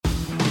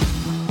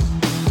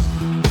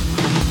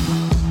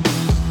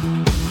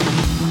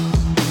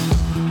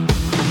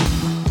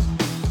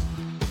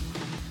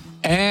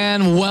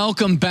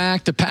Welcome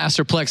back to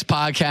Pastor Plex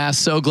Podcast.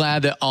 So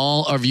glad that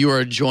all of you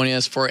are joining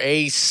us for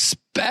a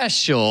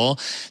special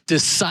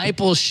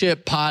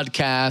discipleship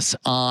podcast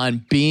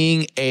on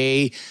being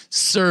a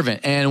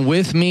servant. And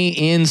with me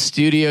in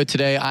studio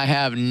today, I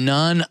have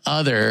none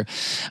other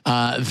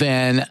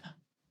than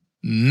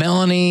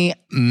Melanie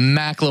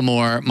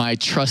McLemore, my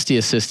trusty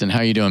assistant. How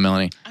are you doing,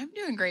 Melanie? I'm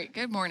doing great.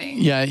 Good morning.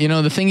 Yeah, you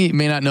know, the thing you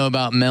may not know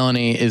about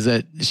Melanie is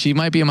that she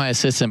might be my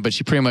assistant, but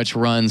she pretty much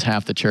runs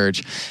half the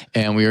church.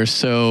 And we are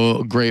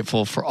so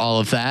grateful for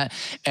all of that.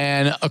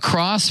 And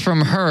across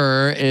from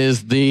her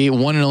is the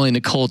one and only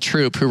Nicole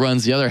Troop, who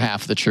runs the other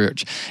half of the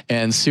church.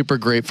 And super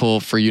grateful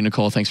for you,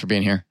 Nicole. Thanks for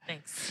being here.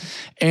 Thanks.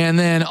 And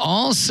then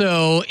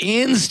also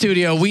in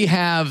studio, we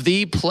have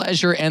the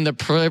pleasure and the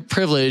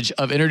privilege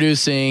of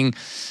introducing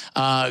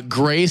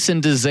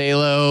Grayson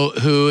DeZalo,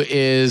 who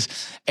is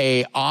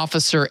a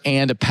officer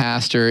and a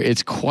pastor.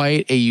 It's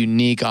quite a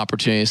unique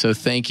opportunity. So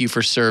thank you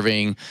for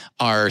serving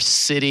our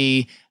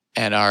city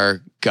and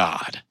our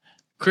God.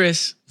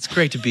 Chris, it's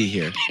great to be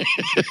here.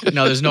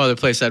 No, there's no other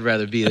place I'd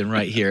rather be than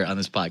right here on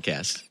this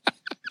podcast.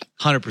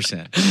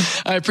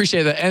 100%. I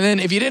appreciate that. And then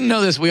if you didn't know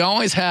this, we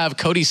always have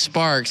Cody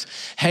Sparks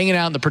hanging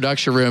out in the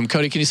production room.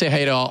 Cody, can you say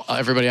hey to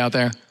everybody out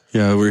there?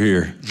 Yeah, we're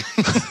here.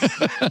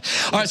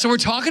 All right, so we're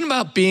talking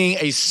about being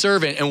a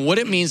servant and what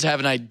it means to have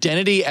an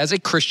identity as a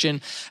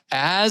Christian,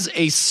 as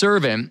a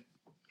servant.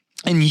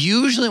 And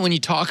usually when you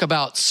talk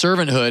about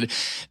servanthood,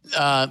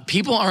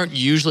 people aren't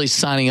usually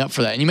signing up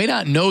for that. And you may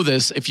not know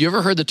this. If you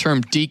ever heard the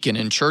term deacon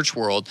in church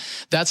world,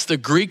 that's the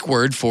Greek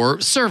word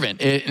for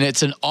servant. And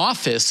it's an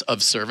office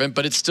of servant,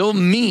 but it still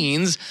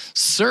means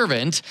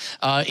servant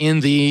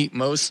in the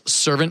most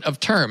servant of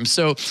terms.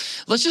 So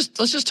let's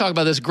just talk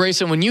about this.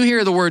 Grayson, when you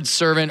hear the word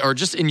servant, or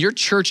just in your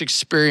church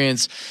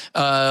experience,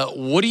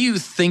 what do you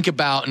think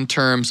about in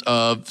terms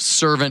of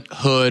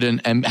servanthood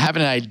and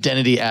having an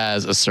identity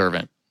as a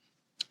servant?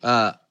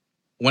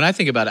 When I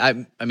think about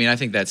it, I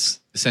think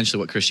that's essentially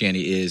what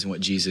Christianity is and what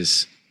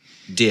Jesus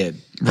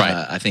did. Right.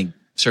 I think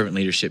servant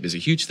leadership is a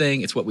huge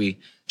thing. It's what we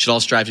should all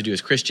strive to do as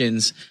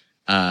Christians,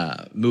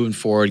 moving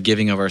forward,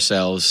 giving of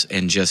ourselves,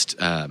 and just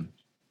kind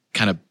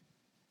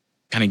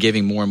of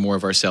giving more and more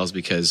of ourselves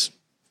because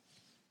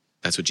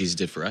that's what Jesus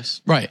did for us.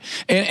 Right.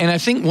 And I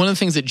think one of the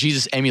things that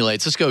Jesus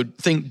emulates, let's go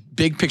think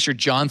big picture,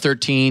 John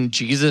 13,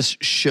 Jesus,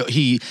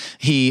 he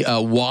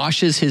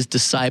washes his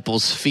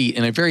disciples' feet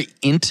in a very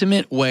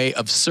intimate way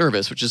of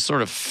service, which is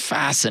sort of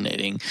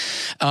fascinating.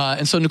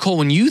 And so, Nicole,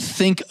 when you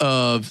think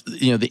of,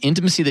 the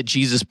intimacy that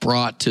Jesus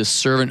brought to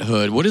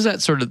servanthood, what is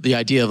that sort of the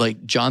idea of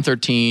like John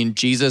 13,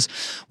 Jesus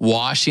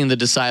washing the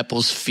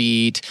disciples'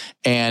 feet,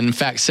 and in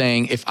fact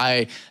saying, if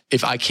I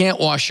can't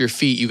wash your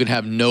feet, you can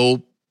have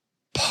no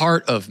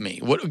part of me.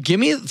 Give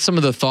me some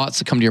of the thoughts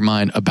that come to your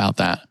mind about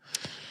that.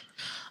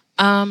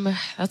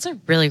 That's a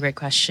really great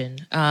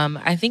question.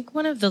 I think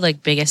one of the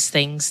biggest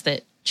things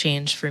that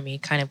changed for me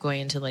kind of going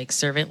into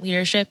servant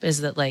leadership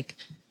is that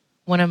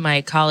one of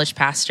my college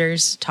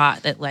pastors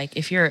taught that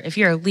if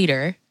you're a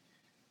leader,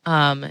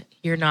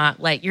 you're not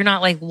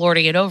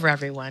lording it over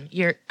everyone.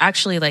 You're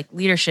actually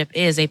leadership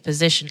is a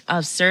position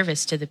of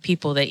service to the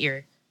people that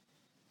you're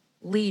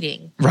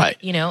leading, right?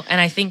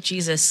 And I think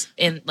Jesus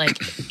in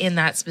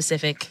that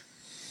specific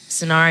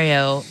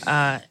scenario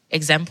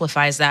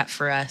exemplifies that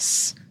for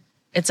us.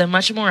 It's a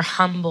much more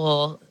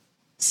humble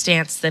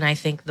stance than I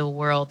think the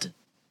world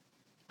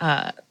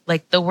the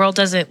world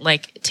doesn't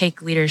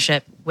take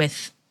leadership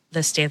with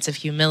the stance of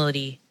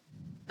humility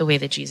the way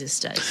that Jesus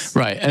does.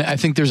 Right. And I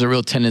think there's a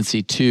real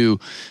tendency to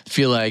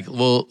feel like,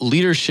 well,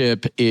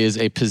 leadership is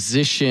a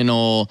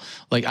positional,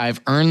 I've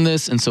earned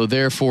this, and so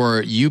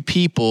therefore you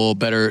people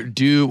better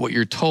do what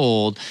you're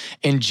told.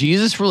 And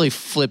Jesus really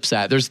flips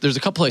that. There's a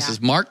couple places,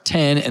 yeah. Mark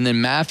 10 and then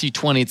Matthew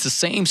 20. It's the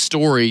same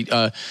story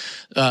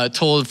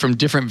told from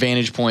different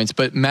vantage points.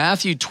 But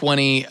Matthew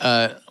 20,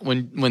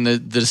 when the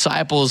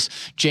disciples,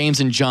 James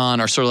and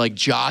John, are sort of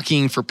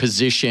jockeying for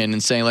position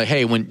and saying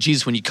hey, when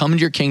you come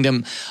into your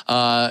kingdom,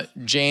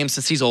 James,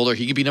 since he's older,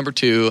 he could be number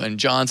 2, and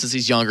John, since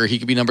he's younger, he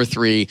could be number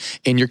 3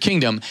 in your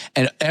kingdom.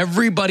 And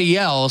everybody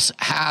else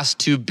has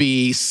to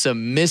be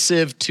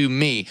submissive to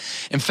me.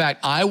 In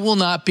fact, I will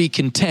not be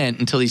content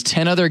until these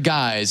 10 other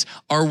guys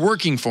are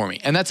working for me.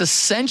 And that's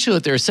essentially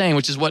what they're saying,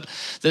 which is what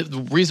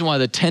the reason why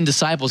the 10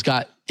 disciples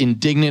got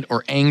indignant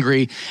or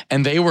angry,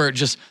 and they were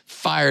just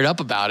fired up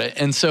about it.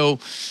 And so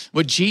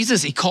what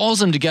Jesus, he calls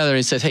them together and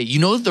he says, hey,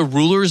 the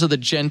rulers of the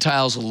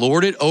Gentiles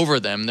lord it over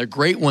them. Their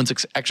great ones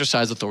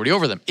exercise authority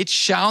over them. It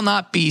shall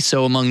not be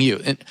so among you.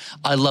 And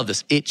I love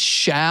this. It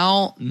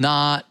shall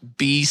not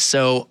be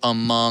so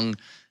among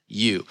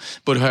you.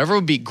 But whoever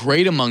would be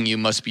great among you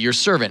must be your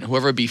servant.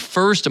 Whoever would be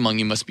first among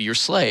you must be your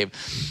slave.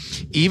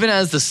 Even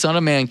as the Son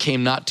of Man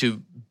came not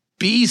to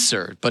be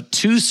served, but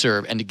to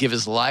serve and to give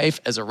his life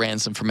as a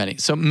ransom for many.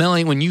 So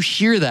Melanie, when you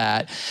hear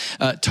that,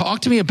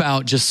 talk to me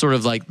about just sort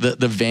of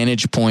the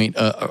vantage point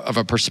of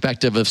a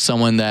perspective of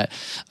someone that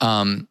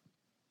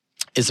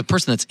is a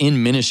person that's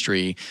in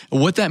ministry,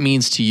 what that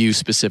means to you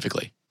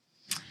specifically.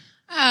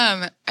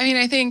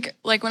 I think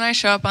like when I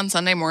show up on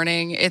Sunday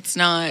morning, it's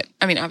not,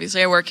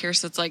 obviously I work here,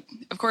 so it's like,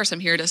 of course I'm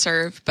here to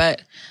serve.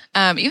 But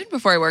even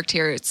before I worked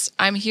here,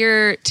 I'm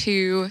here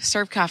to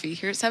serve coffee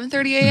here at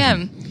 7:30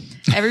 a.m.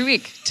 every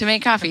week to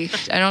make coffee.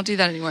 I don't do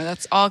that anymore.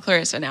 That's all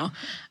Clarissa now.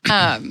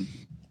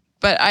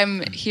 But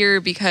I'm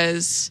here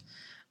because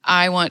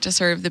I want to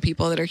serve the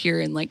people that are here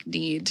and like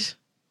need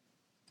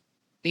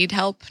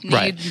help,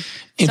 need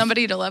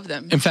somebody to love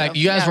them. In fact,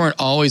 you guys weren't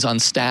always on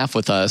staff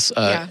with us,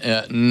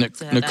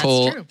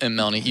 Nicole and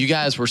Melanie. You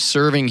guys were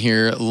serving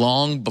here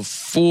long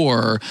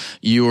before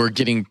you were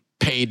getting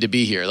paid to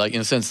be here. Like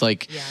in a sense,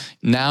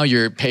 now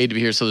you're paid to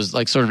be here. So there's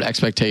like sort of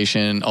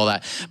expectation, all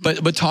that.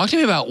 But talk to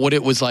me about what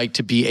it was like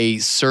to be a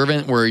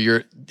servant where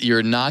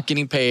you're not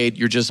getting paid.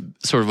 You're just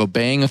sort of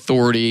obeying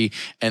authority.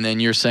 And then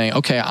you're saying,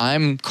 okay,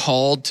 I'm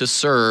called to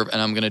serve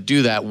and I'm going to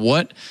do that.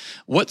 What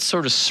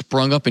sort of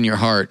sprung up in your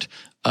heart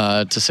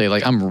to say,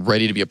 like, I'm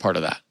ready to be a part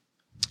of that?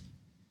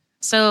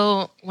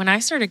 So when I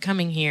started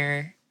coming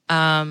here,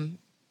 and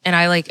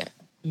I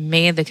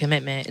made the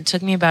commitment, it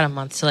took me about a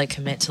month to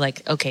commit to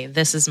okay,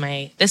 this is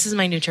my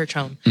new church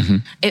home. Mm-hmm.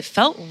 It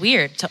felt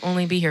weird to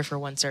only be here for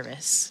one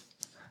service.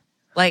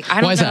 I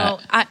don't Why is know.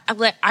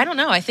 That? I don't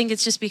know. I think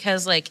it's just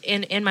because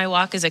in my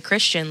walk as a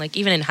Christian,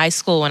 even in high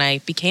school when I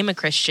became a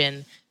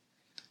Christian,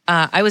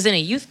 I was in a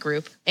youth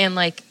group and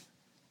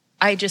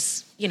I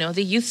just,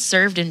 the youth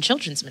served in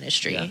children's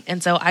ministry. Yeah.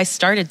 And so I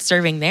started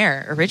serving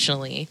there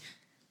originally.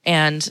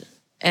 And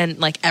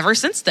ever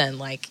since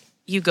then,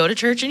 you go to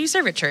church and you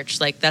serve at church.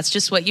 That's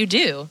just what you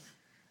do.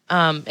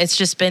 It's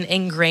just been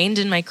ingrained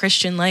in my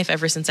Christian life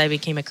ever since I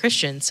became a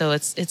Christian. So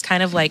it's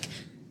kind of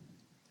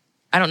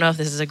I don't know if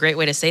this is a great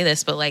way to say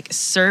this, but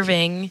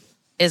serving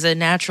is a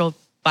natural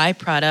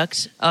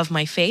byproduct of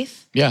my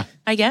faith. Yeah.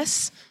 I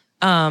guess.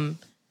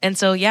 And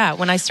so,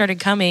 when I started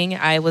coming,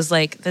 I was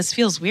this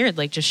feels weird,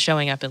 just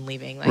showing up and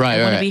leaving. I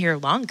want to be here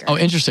longer. Oh,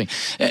 interesting.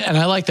 And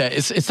I like that.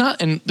 It's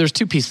not, and there's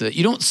two pieces of it.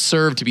 You don't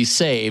serve to be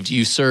saved.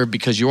 You serve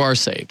because you are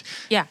saved.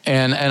 Yeah.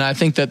 And I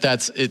think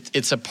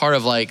it's a part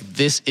of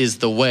this is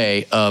the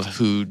way of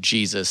who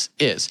Jesus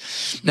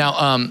is.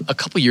 Now, a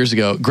couple years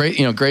ago,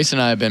 Grace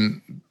and I have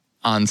been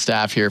on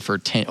staff here for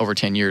over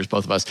 10 years,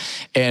 both of us.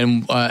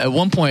 And at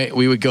one point,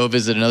 we would go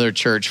visit another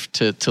church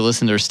to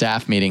listen to their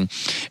staff meeting.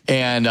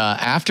 And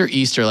after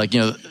Easter,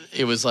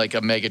 it was like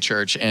a mega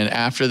church. And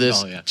after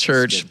this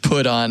church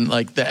put on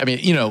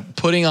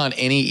putting on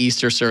any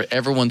Easter service,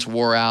 everyone's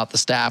wore out. The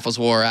staff was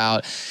wore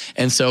out.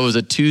 And so it was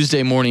a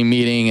Tuesday morning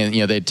meeting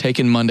and, they'd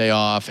taken Monday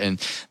off and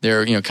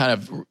they're, kind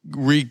of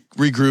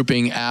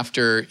regrouping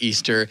after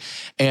Easter.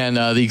 And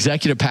the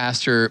executive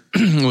pastor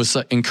was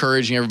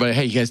encouraging everybody,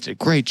 hey, you guys did a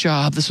great job.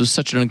 This was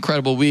such an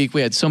incredible week.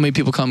 We had so many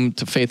people come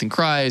to faith in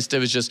Christ. It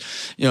was just,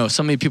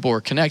 so many people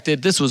were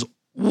connected. This was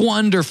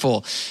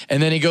wonderful.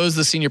 And then he goes to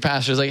the senior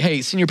pastor. He's like,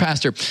 hey, senior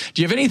pastor,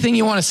 do you have anything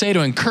you want to say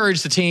to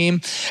encourage the team?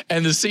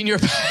 And the senior,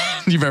 do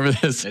you remember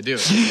this? I do.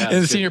 Yeah,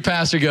 and the senior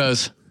pastor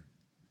goes,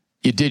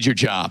 you did your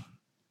job.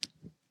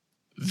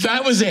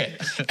 That was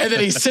it. And then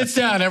he sits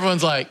down and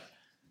everyone's like,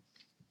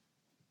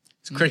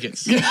 it's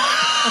crickets.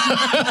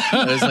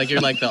 It's you're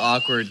the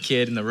awkward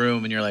kid in the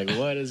room and you're like,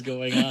 what is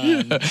going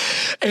on? Yeah.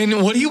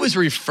 And what he was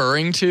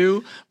referring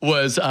to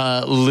was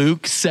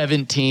Luke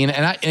 17.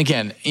 And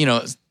again,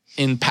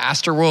 in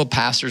pastor world,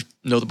 pastors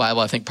know the Bible,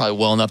 I think, probably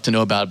well enough to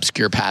know about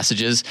obscure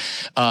passages.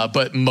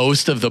 But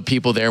most of the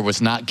people there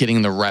was not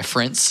getting the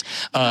reference.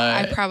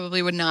 I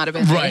probably would not have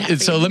been. Right.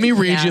 And so let me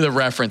read you the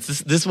reference.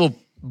 This will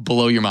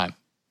blow your mind.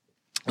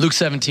 Luke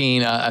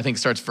 17, I think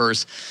starts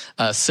verse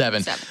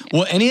 7.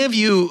 Will any of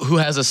you who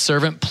has a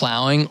servant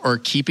plowing or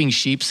keeping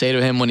sheep say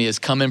to him when he has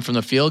come in from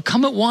the field,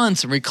 come at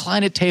once and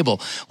recline at table?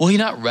 Will he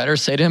not rather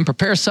say to him,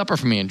 prepare supper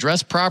for me and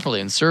dress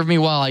properly and serve me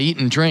while I eat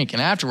and drink,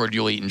 and afterward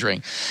you'll eat and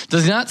drink?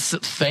 Does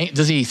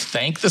he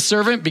thank the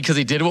servant because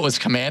he did what was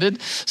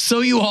commanded?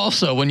 So you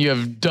also, when you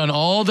have done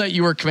all that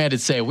you were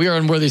commanded, say, we are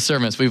unworthy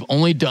servants. We've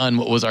only done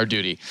what was our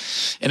duty.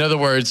 In other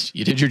words,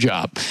 you did your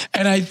job.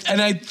 And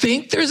I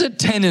think there's a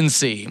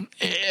tendency,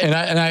 and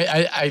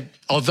I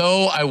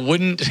although I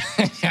wouldn't,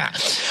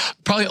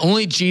 probably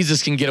only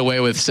Jesus can get away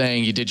with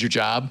saying you did your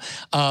job.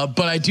 But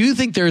I do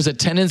think there's a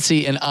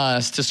tendency in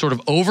us to sort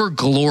of over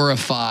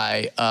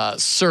glorify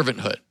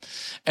servanthood.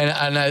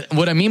 And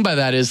what I mean by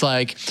that is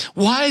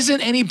why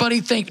isn't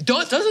anybody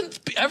doesn't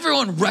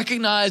everyone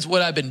recognize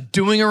what I've been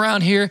doing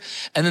around here?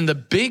 And then the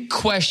big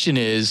question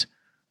is,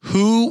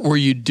 who were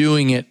you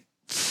doing it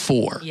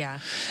for? Yeah.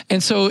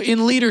 And so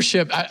in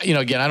leadership,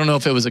 again, I don't know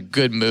if it was a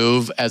good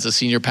move as a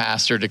senior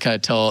pastor to kind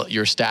of tell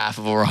your staff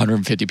of over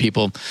 150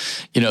 people,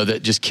 that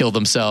just killed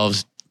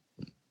themselves.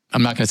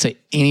 I'm not going to say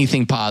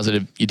anything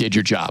positive. You did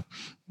your job.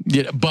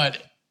 But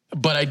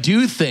I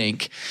do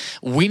think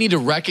we need to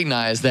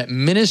recognize that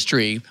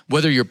ministry,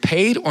 whether you're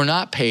paid or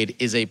not paid,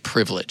 is a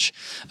privilege.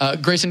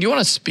 Grayson, do you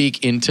want to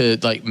speak into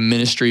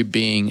ministry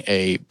being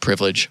a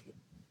privilege?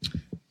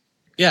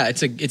 Yeah,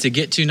 it's a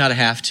get to, not a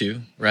have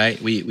to,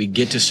 right? We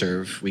get to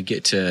serve, we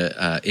get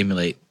to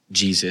emulate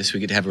Jesus, we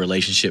get to have a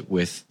relationship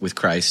with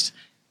Christ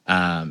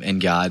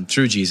and God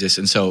through Jesus,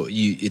 and so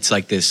it's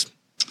this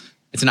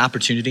it's an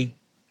opportunity.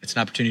 It's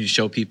an opportunity to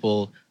show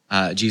people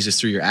Jesus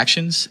through your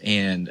actions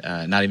and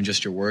not even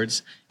just your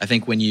words. I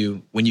think when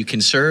you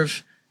can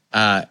serve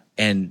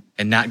and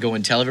not go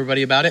and tell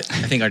everybody about it,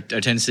 I think our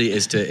tendency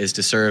is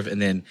to serve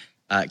and then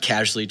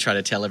casually try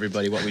to tell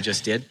everybody what we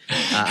just did.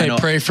 Hey,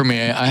 pray for me.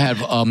 I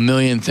have a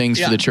million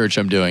things for the church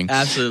I'm doing.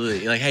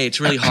 Absolutely. Like, hey, it's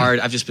really hard.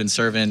 I've just been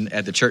serving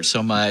at the church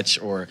so much,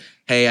 or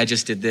hey, I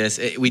just did this.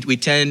 We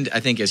tend,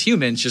 I think, as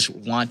humans, just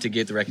want to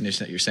get the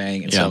recognition that you're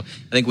saying. And so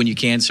I think when you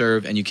can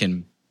serve and you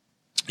can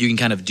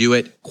kind of do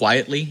it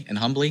quietly and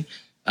humbly,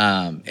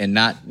 and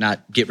not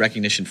get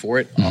recognition for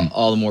it,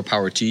 all the more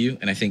power to you.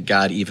 And I think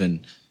God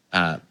even,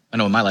 I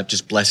know in my life,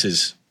 just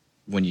blesses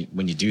when you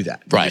do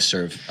that, when you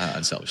serve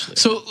unselfishly.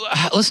 So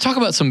let's talk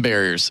about some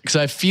barriers, because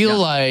I feel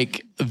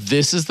like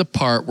this is the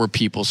part where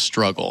people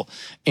struggle.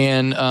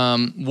 And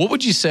what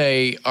would you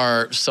say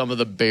are some of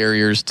the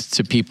barriers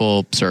to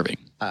people serving?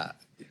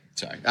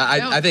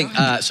 I think,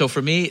 so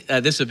for me,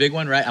 this is a big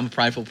one, right? I'm a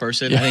prideful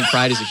person. I think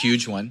pride is a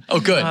huge one. Oh,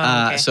 good.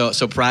 Okay.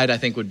 So pride, I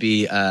think, would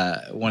be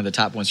one of the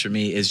top ones for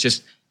me, is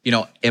just,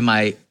 am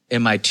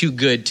I too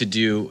good to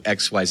do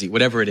X, Y, Z,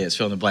 whatever it is,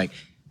 fill in the blank.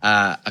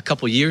 A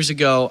couple years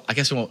ago, I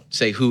guess I won't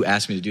say who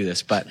asked me to do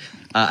this, but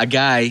a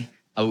guy,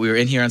 we were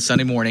in here on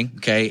Sunday morning,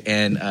 okay,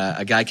 and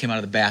a guy came out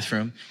of the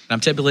bathroom, and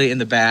I'm typically in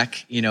the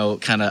back,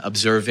 kind of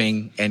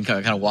observing and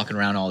kind of walking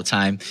around all the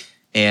time.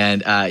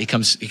 And he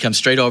comes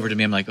straight over to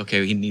me. I'm like,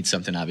 okay, he needs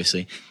something,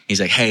 obviously.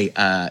 He's like, hey,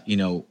 I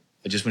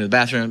just went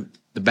to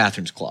the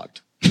bathroom's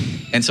clogged.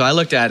 And so I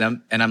looked at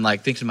him, and I'm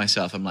like, thinking to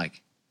myself, I'm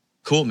like,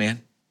 cool,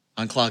 man.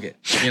 Unclog it.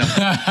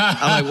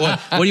 I'm like,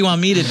 what do you want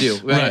me to do?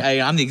 Right.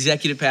 I'm the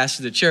executive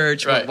pastor of the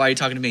church. Right. Why are you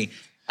talking to me?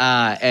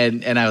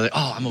 And I was like,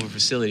 oh, I'm over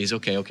facilities.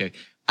 Okay.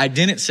 I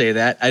didn't say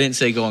that. I didn't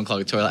say go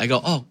unclog a toilet. I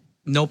go, oh,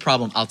 no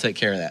problem. I'll take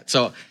care of that.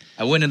 So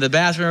I went in the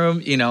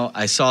bathroom,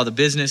 I saw the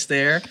business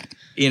there,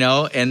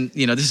 and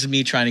this is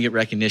me trying to get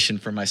recognition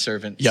for my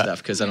servant stuff,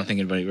 because I don't think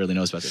anybody really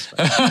knows about this.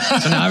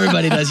 So now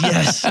everybody does.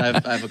 Yes,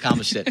 I've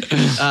accomplished it.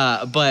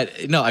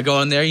 But no, I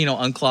go in there,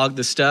 unclog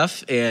the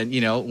stuff, and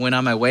went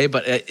on my way.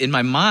 But in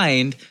my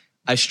mind,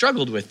 I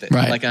struggled with it.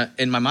 Right. Like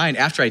in my mind,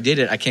 after I did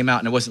it, I came out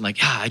and it wasn't like,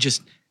 I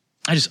just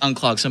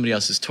unclogged somebody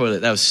else's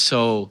toilet. That was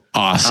so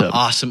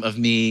awesome of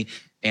me.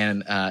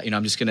 And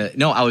I'm just gonna.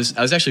 No, I was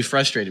actually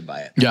frustrated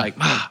by it. Yeah. Like,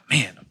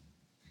 man,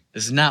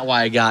 this is not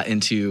why I got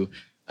into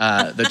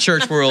the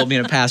church world,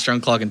 being a pastor,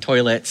 unclogging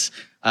toilets,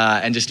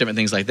 and just different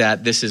things like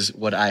that. This is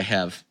what I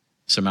have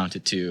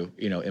surmounted to,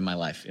 in my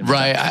life.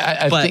 Right.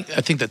 I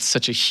think that's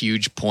such a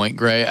huge point,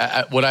 Gray.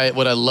 What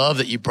I love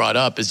that you brought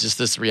up is just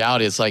this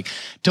reality. It's like,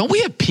 don't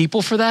we have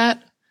people for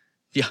that?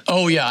 Yeah.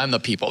 Oh yeah, I'm the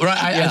people. Right.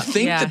 I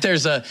think that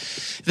there's a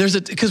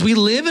because we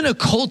live in a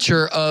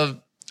culture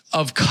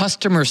of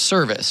customer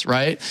service,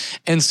 right?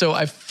 And so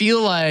I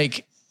feel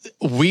like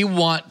we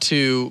want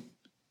to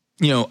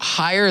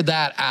hire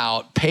that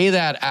out, pay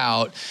that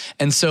out.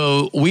 And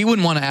so we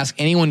wouldn't want to ask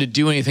anyone to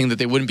do anything that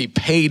they wouldn't be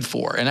paid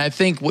for. And I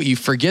think what you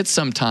forget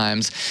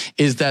sometimes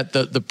is that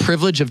the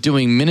privilege of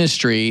doing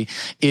ministry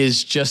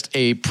is just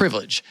a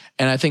privilege.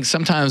 And I think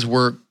sometimes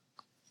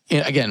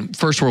again,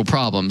 first world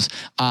problems.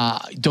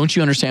 Don't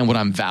you understand what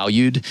I'm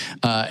valued?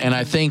 And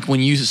I think when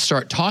you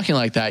start talking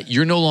like that,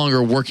 you're no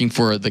longer working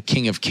for the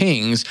King of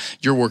Kings,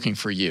 you're working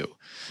for you.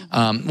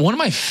 One of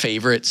my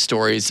favorite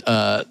stories,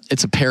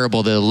 it's a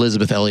parable that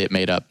Elizabeth Elliot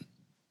made up.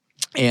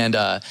 And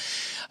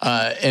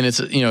it's,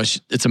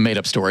 it's a made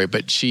up story,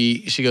 but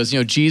she goes,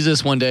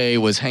 Jesus one day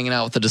was hanging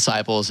out with the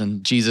disciples,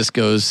 and Jesus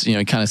goes, he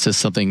kind of says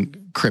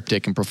something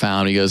cryptic and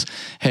profound. He goes,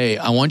 hey,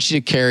 I want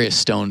you to carry a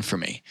stone for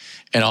me.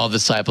 And all the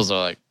disciples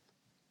are like,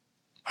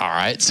 all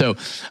right. So,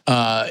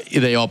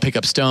 they all pick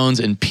up stones,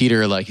 and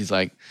Peter, he's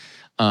like,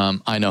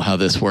 I know how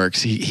this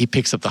works. He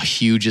picks up the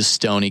hugest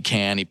stone he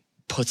can. He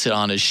puts it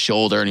on his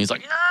shoulder, and he's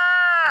like,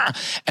 ah!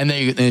 And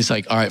he's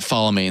like, all right,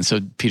 follow me. And so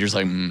Peter's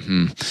like,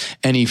 and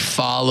he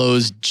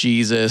follows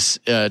Jesus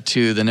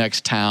to the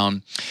next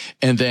town.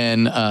 And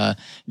then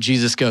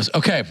Jesus goes,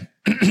 okay,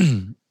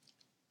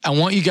 I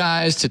want you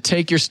guys to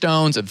take your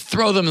stones and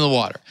throw them in the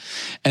water.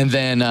 And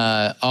then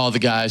all the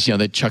guys,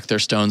 they chuck their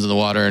stones in the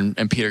water,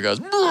 and Peter goes,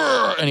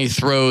 and he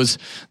throws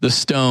the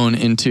stone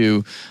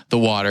into the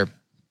water.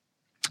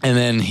 And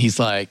then he's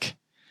like,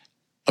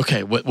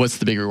 okay, what's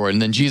the big reward?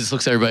 And then Jesus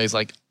looks at everybody. He's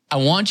like, I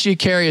want you to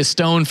carry a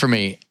stone for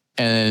me.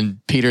 And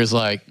Peter's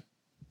like,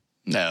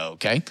 no,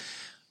 okay.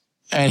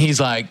 And he's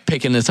like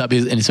picking this up.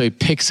 And so he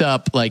picks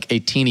up like a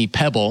teeny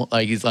pebble.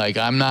 Like he's like,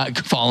 I'm not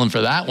falling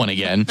for that one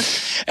again.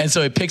 And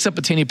so he picks up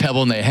a teeny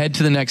pebble, and they head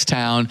to the next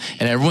town,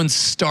 and everyone's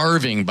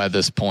starving by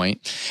this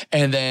point.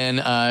 And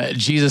then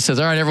Jesus says,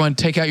 all right, everyone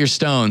take out your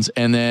stones.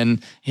 And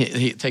then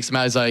he takes them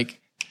out. He's like,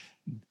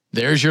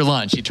 there's your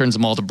lunch. He turns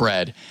them all to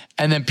bread.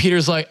 And then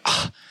Peter's like,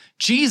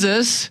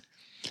 Jesus,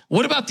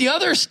 what about the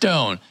other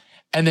stone?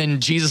 And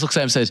then Jesus looks at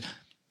him and says,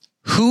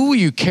 who are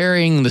you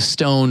carrying the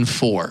stone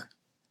for?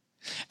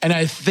 And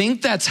I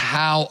think that's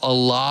how a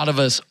lot of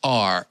us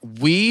are.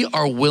 We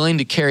are willing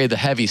to carry the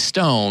heavy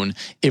stone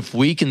if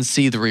we can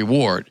see the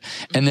reward.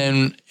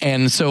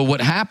 And so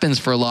what happens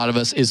for a lot of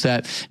us is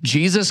that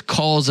Jesus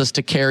calls us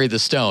to carry the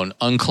stone,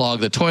 unclog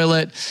the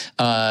toilet,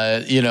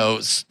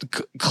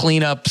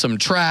 clean up some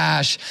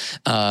trash,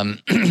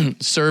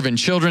 serve in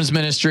children's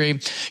ministry,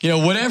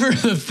 whatever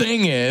the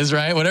thing is,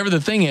 right? Whatever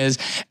the thing is.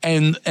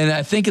 And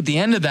I think at the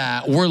end of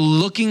that, we're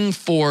looking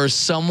for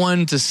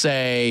someone to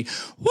say,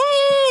 woo!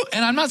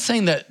 And I'm not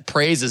saying that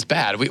praise is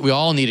bad. We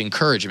all need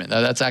encouragement.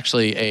 That's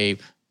actually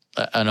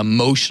an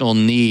emotional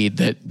need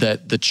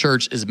that the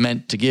church is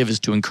meant to give, is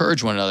to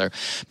encourage one another.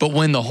 But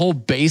when the whole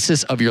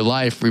basis of your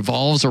life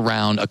revolves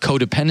around a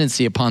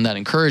codependency upon that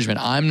encouragement,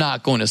 I'm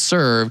not going to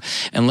serve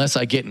unless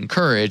I get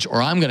encouraged,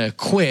 or I'm going to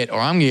quit, or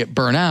I'm going to get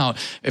burnt out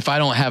if I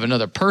don't have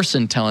another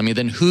person telling me,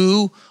 then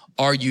who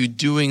are you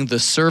doing the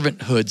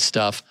servanthood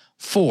stuff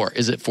for?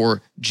 Is it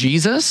for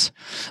Jesus,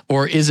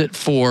 or is it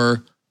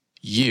for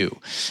you?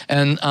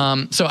 And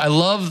so I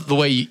love the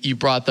way you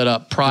brought that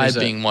up, pride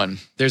being one.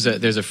 There's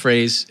a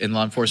phrase in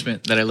law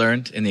enforcement that I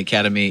learned in the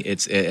academy.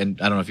 And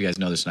I don't know if you guys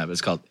know this or not, but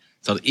it's called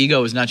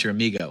ego is not your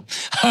amigo.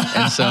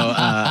 And so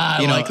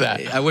I like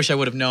that. I wish I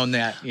would have known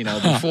that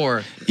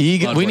before.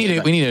 Ego. We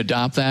need to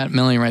adopt that.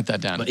 Melanie, write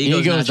that down.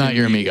 Ego is not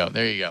your amigo.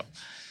 There you go.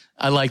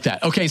 I like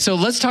that. Okay, so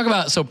let's talk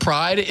about,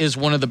 pride is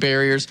one of the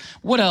barriers.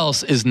 What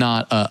else is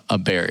not a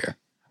barrier?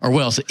 Or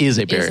what else is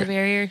a barrier? Is a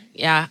barrier?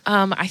 Yeah.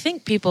 I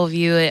think people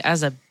view it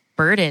as a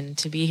burden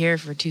to be here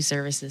for 2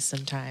 services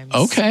sometimes.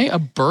 Okay, a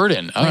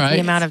burden. All right.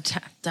 The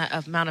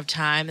amount of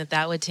time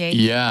that would take.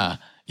 Yeah.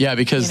 Yeah,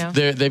 because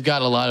they've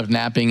got a lot of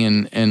napping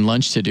and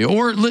lunch to do,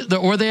 or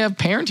they have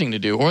parenting to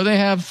do, or they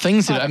have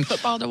things to do.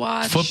 Football to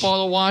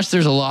watch.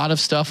 There's a lot of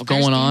stuff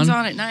going on. There's games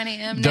on at 9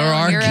 a.m.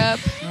 now in Europe.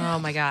 Oh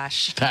my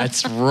gosh.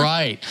 That's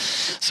right.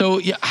 So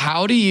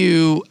how do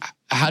you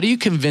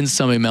convince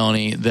somebody,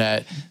 Melanie,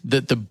 that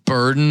the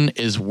burden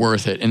is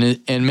worth it?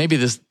 And maybe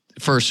this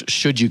first,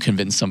 should you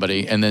convince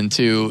somebody? And then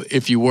 2,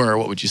 if you were,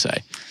 what would you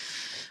say?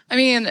 I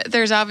mean,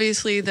 there's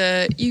obviously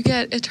you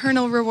get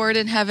eternal reward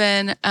in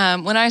heaven.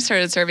 When I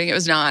started serving, it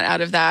was not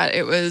out of that.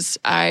 It was,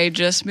 I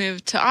just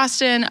moved to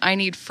Austin. I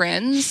need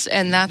friends,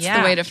 and that's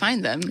the way to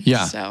find them.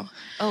 Yeah. So.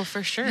 Oh,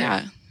 for sure.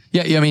 Yeah.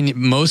 Yeah, I mean,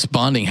 most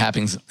bonding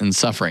happens in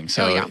suffering.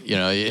 So,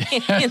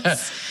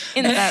 it's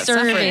in that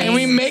serving. And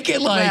we make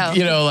it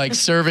like,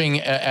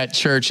 serving at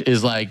church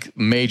is like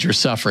major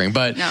suffering.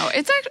 But no,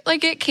 it's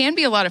actually, it can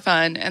be a lot of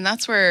fun. And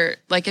that's where,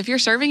 if you're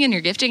serving and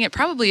you're gifting, it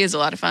probably is a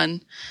lot of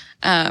fun.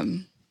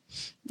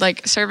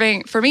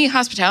 Serving, for me,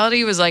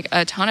 hospitality was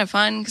a ton of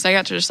fun because I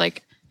got to just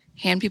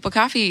hand people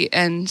coffee,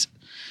 and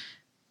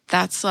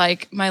that's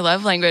my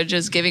love language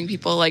is giving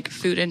people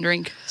food and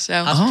drink.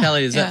 So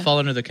hospitality, does that fall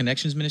under the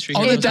Connections ministry?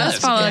 Oh, it does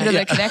fall under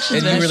the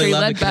Connections ministry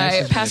led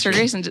by Pastor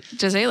Jason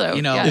DeZalo.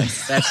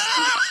 That's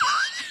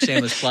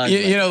shameless plug.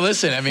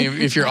 Listen, I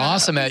mean, if you're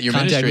awesome at your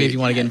contact ministry, me if you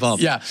want to get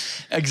involved. Yeah,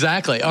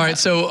 exactly. All right.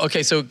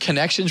 So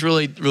Connections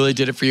really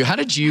did it for you. How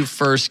did you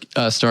first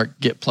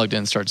get plugged in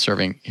and start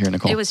serving here,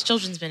 Nicole? It was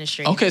children's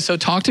ministry. Okay. So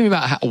talk to me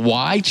about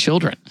why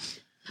children?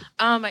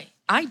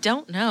 I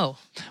don't know.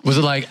 Was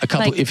it a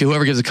couple, if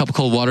whoever gives a cup of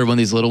cold water to one of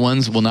these little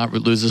ones will not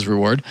lose his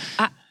reward?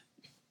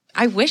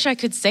 I wish I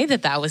could say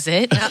that was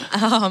it.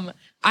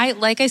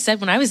 Like I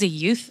said, when I was a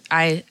youth,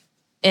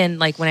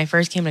 when I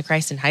first came to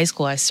Christ in high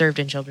school, I served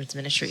in children's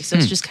ministry. So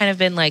it's just kind of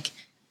been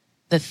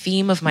the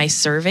theme of my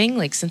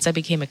serving, since I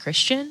became a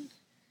Christian.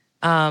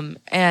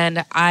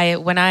 And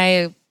when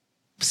I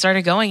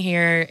started going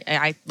here,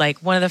 I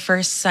one of the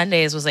first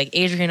Sundays was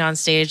Adrian on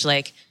stage,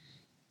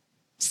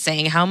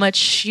 saying how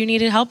much you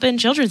needed help in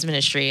children's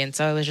ministry. And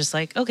so I was just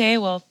okay,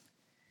 well,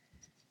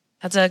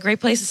 that's a great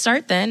place to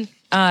start then.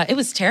 It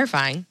was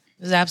terrifying.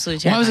 It was absolutely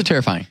terrifying. Why was it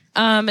terrifying?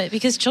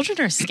 Because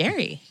children are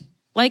scary.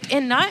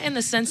 And not in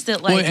the sense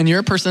that well, and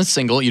you're a person that's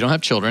single, you don't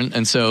have children,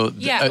 and so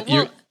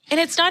and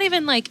it's not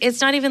even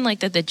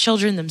that the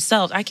children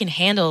themselves, I can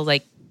handle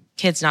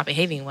kids not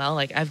behaving well,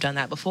 I've done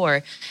that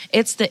before.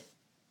 It's the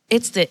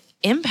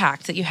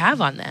impact that you have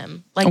on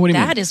them.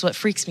 That is what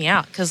freaks me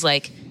out, because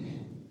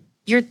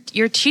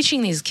you're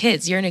teaching these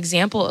kids, you're an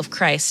example of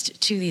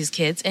Christ to these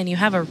kids, and you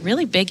have a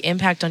really big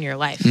impact on your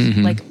life.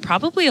 Mm-hmm.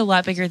 Probably a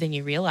lot bigger than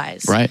you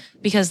realize. Right.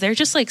 Because they're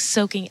just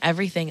soaking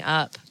everything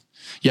up.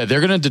 Yeah,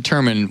 they're going to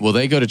determine, will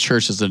they go to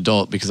church as an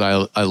adult because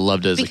I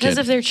loved it as a kid? Because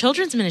of their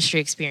children's ministry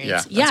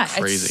experience. Yeah, that's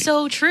crazy. It's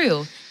so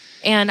true.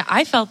 And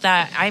I felt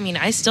that,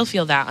 I still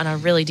feel that on a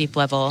really deep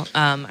level.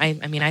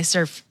 I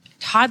serve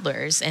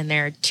toddlers, and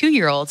they're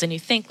 2-year-olds, and you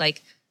think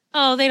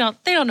oh, they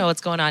don't know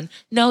what's going on.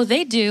 No,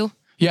 they do.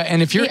 Yeah,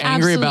 and if you're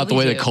angry about the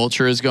way do. the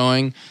culture is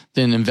going,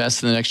 then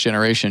invest in the next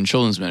generation in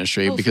children's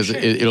ministry, because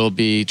it'll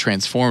be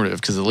transformative,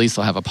 because at least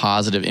they'll have a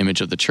positive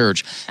image of the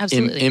church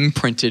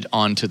imprinted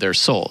onto their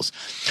souls.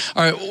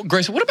 All right, well,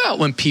 Grace, what about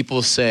when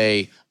people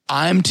say,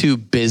 I'm too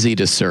busy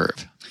to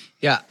serve?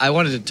 Yeah, I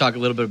wanted to talk a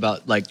little bit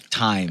about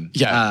time.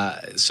 Yeah.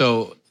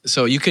 So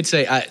you could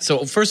say,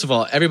 so first of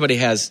all, everybody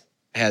has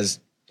a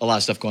lot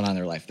of stuff going on in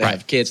their life. They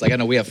have kids. I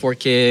know we have 4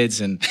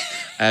 kids, and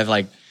I have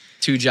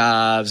 2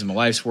 jobs and my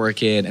wife's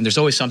working, and there's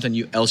always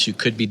something else you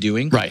could be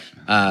doing. Right.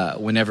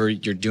 Whenever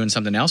you're doing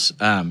something else.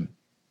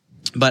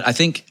 But I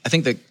think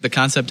the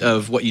concept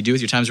of what you do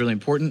with your time is really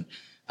important.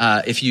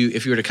 If you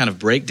were to kind of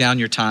break down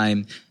your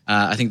time,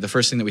 I think the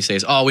first thing that we say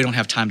is, oh, we don't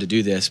have time to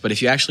do this. But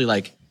if you actually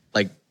like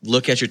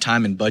look at your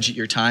time and budget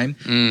your time,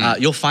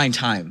 you'll find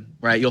time,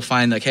 right? You'll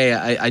find like, hey,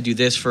 I do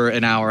this for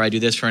an hour, I do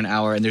this for an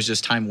hour, and there's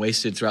just time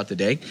wasted throughout the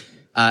day.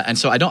 And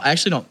so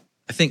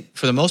I think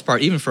for the most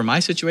part, even for my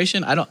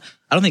situation, I don't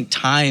think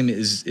time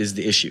is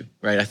the issue,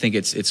 right? I think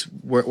it's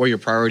where your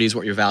priorities,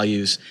 what your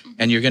values,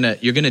 and you're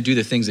gonna do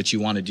the things that you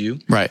want to do.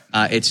 Right.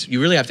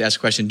 You really have to ask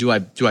the question: Do I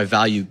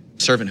value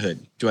servanthood?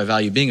 Do I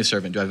value being a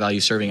servant? Do I value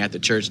serving at the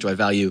church? Do I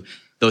value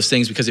those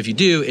things? Because if you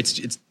do, it's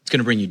going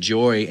to bring you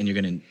joy, and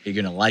you're going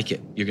to like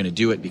it. You're going to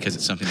do it because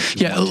it's something that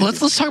you want to do.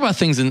 Let's talk about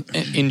things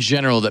in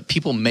general that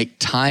people make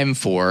time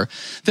for.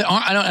 That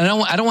I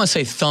don't want to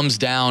say thumbs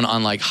down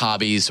on like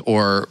hobbies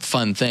or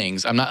fun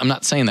things. I'm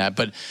not saying that,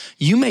 but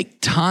you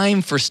make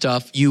time for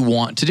stuff you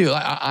want to do.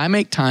 I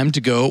make time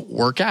to go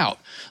work out.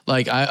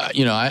 Like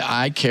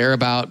I care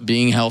about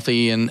being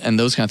healthy and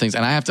those kind of things,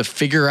 and I have to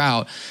figure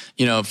out.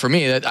 For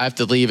me, that I have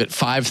to leave at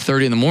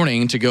 5:30 in the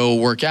morning to go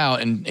work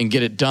out and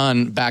get it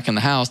done back in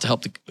the house to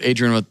help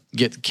Adrian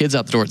get the kids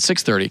out the door at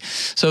 6:30.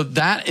 So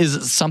that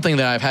is something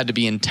that I've had to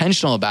be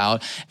intentional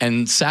about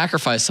and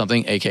sacrifice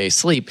something, aka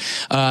sleep.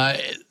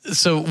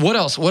 So what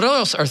else? What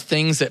else are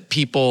things that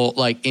people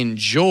like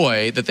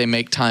enjoy that they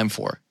make time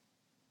for?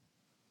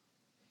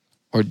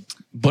 Or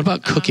what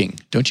about cooking?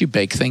 Don't you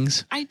bake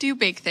things? I do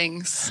bake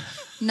things.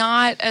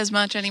 Not as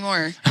much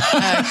anymore.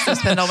 'Cause I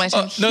spend all my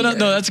time here. No,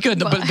 that's good.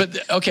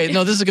 But okay,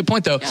 no, this is a good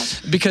point though,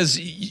 because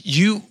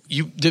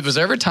was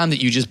there ever a time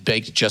that you just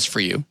baked just for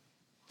you?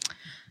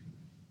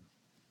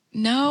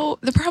 No,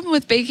 the problem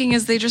with baking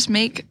is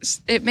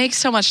it makes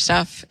so much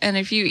stuff, and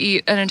if you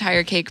eat an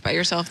entire cake by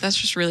yourself, that's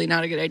just really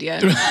not a good idea.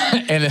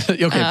 And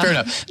okay, fair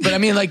enough. But I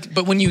mean,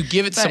 but when you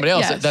give it to somebody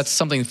else, that's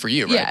something for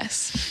you, right?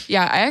 Yes,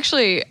 yeah.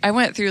 I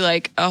went through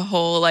like a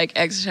whole like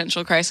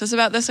existential crisis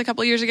about this a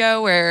couple years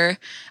ago, where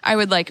I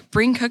would like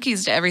bring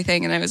cookies to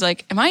everything, and I was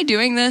like, am I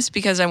doing this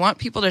because I want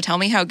people to tell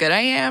me how good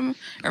I am,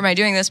 or am I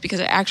doing this because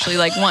I actually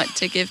like want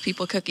to give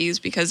people cookies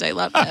because I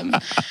love them?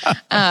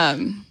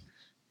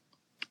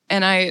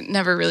 And I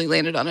never really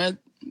landed on a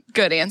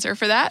good answer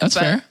for that. That's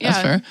fair. Yeah.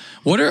 That's fair.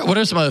 What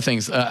are some other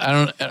things?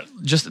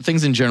 Just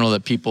things in general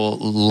that people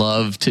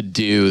love to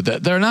do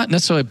that they're not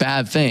necessarily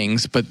bad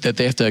things, but that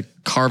they have to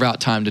carve out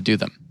time to do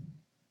them.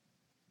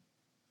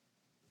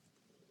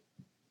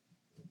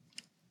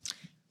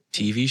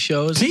 TV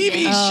shows.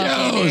 TV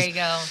shows. There you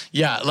go.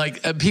 Yeah,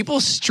 like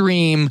people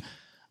stream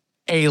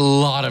a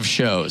lot of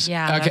shows.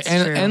 Yeah, okay.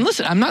 that's true. And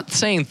listen, I'm not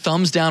saying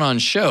thumbs down on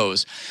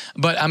shows,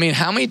 but I mean,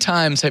 how many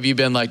times have you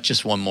been like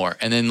just one more,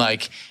 and then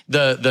like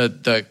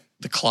the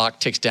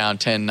clock ticks down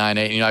 10, 9,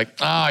 8, and you're like,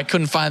 I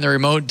couldn't find the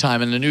remote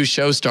time, and the new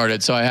show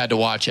started, so I had to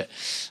watch it.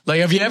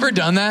 Like, have you ever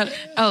done that?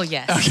 Oh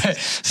yes. Okay,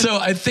 so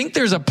I think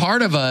there's a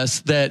part of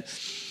us that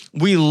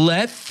we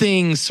let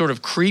things sort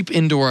of creep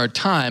into our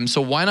time.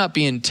 So why not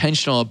be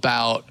intentional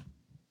about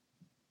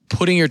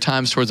putting your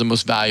time towards the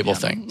most valuable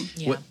thing?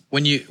 Yeah.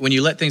 When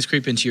you let things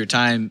creep into your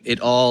time, it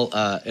all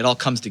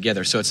comes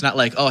together. So it's not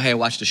like, oh, hey, I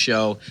watched a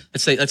show.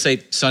 Let's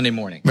say Sunday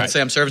morning. Right. Let's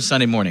say I'm serving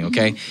Sunday morning,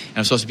 okay, and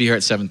I'm supposed to be here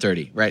at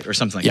 7:30, right, or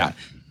something like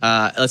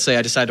that. Let's say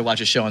I decided to watch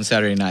a show on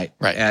Saturday night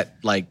at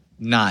like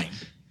 9,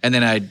 and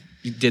then I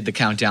did the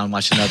countdown,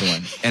 watched another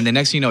one, and the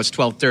next thing you know, it's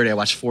 12:30. I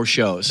watched 4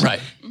 shows. Right.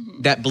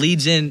 That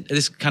bleeds in. This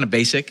is kind of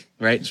basic,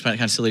 right? It's kind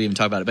of silly to even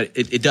talk about it, but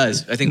it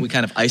does. I think we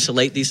kind of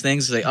isolate these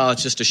things. Say, oh,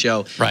 it's just a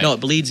show. Right. No, it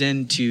bleeds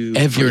into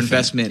Everything. your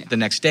investment the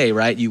next day,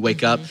 right? You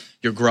wake up,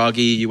 you're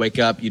groggy. You wake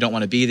up, you don't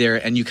want to be there,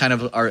 and you kind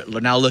of are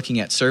now looking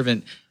at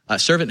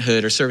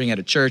servanthood or serving at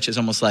a church is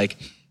almost like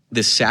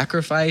this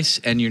sacrifice,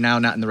 and you're now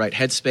not in the right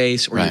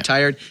headspace, or you're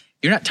tired.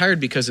 You're not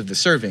tired because of the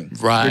serving.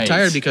 Right. You're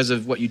tired because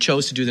of what you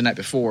chose to do the night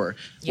before,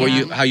 or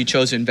how you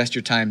chose to invest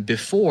your time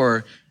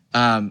before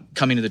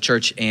coming to the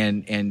church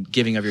and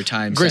giving of your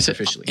time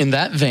sacrificially. In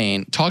that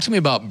vein, talk to me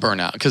about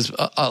burnout, because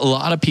a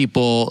lot of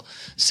people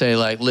say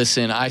like,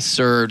 listen, I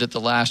served at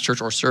the last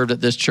church or served at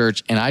this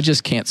church, and I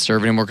just can't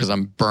serve anymore because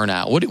I'm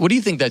burnout. What do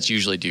you think that's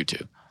usually due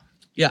to?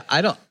 Yeah,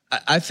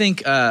 I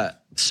think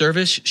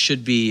service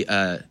should be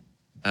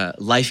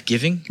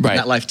life-giving,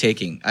 not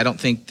life-taking. I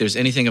don't think there's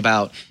anything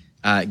about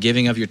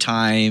giving of your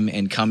time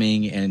and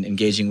coming and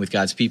engaging with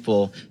God's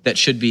people that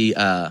should be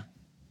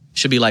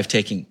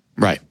life-taking.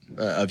 Right.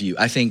 Of you.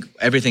 I think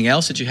everything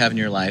else that you have in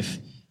your life,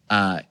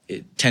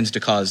 it tends to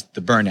cause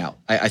the burnout.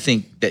 I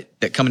think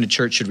that coming to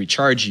church should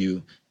recharge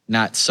you,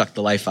 not suck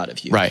the life out of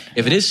you. Right.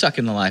 If it is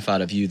sucking the life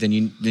out of you, then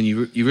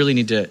you really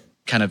need to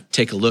kind of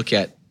take a look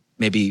at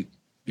maybe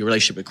your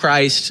relationship with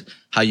Christ,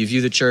 how you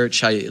view the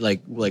church, how you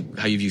like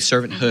how you view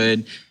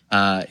servanthood,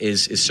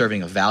 is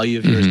serving a value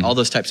of yours, all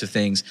those types of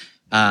things.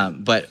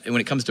 But when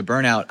it comes to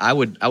burnout, I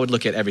would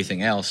look at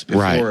everything else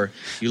before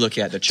you look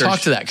at the church. Talk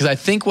to that, because I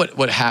think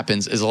what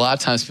happens is a lot of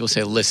times people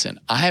say, listen,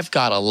 I have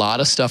got a lot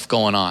of stuff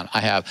going on.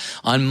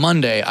 On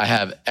Monday, I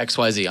have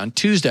XYZ. On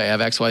Tuesday, I have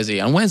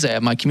XYZ. On Wednesday, I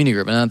have my community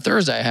group. And on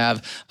Thursday, I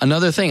have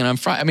another thing. And on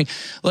Friday, I mean,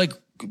 like,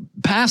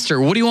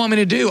 Pastor, what do you want me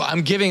to do?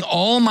 I'm giving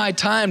all my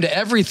time to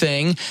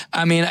everything.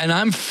 I mean, and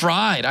I'm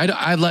fried.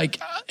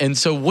 And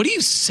so what do you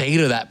say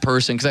to that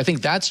person? Because I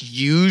think that's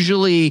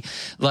usually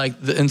like,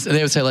 and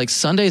they would say like,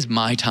 Sunday's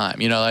my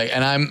time, and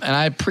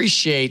I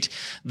appreciate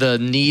the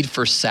need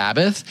for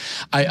Sabbath.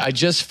 I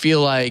just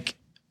feel like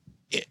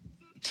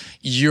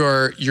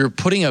you're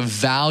putting a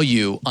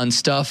value on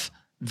stuff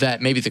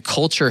that maybe the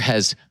culture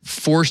has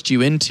forced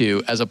you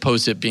into, as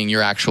opposed to it being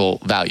your actual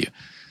value.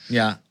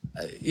 Yeah.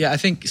 I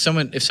think if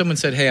someone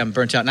said, hey, I'm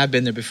burnt out, and I've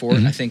been there before.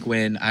 I think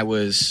when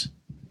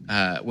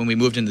when we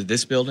moved into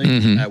this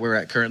building where we're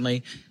at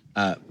currently,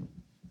 there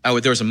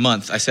was a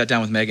month. I sat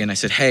down with Megan. I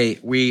said, hey,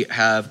 we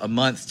have a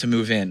month to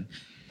move in.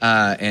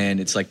 And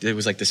it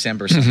was like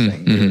December or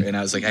something. And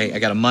I was like, hey, I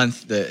got a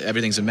month.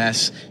 Everything's a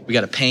mess. We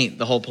got to paint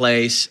the whole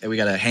place. And we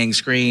got to hang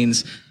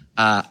screens.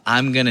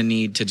 I'm going to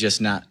need to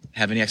just not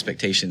have any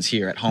expectations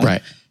here at home.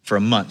 Right. For a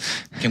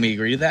month. Can we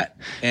agree to that?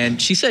 And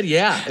she said,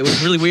 yeah. It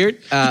was really weird.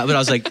 But I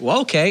was like,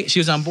 well, okay. She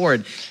was on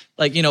board.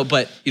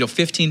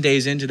 15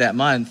 days into that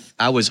month,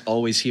 I was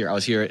always here. I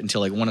was here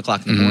until like 1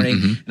 o'clock in the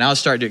morning. And I was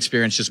starting to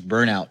experience just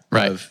burnout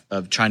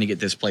of trying to get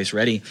this place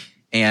ready.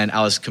 And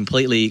I was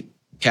completely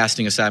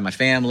casting aside my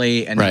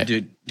family and not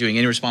doing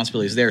any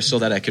responsibilities there so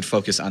that I could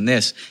focus on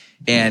this.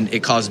 And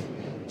it caused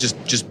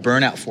just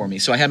burnout for me.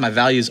 So I had my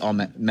values all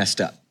messed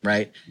up,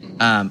 right?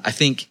 I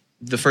think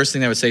the first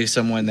thing I would say to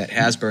someone that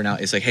has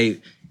burnout is like, hey,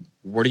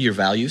 what are your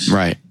values?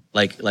 Right.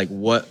 Like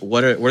what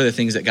are the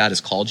things that God has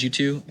called you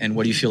to, and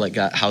what do you feel like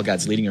how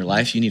God's leading your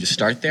life? You need to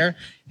start there,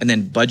 and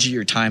then budget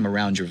your time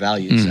around your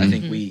values. I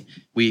think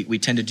we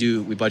tend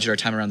to we budget our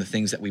time around the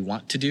things that we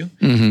want to do,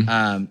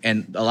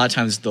 and a lot of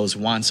times those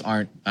wants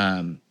aren't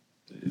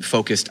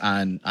focused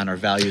on our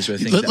values or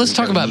the things. Let's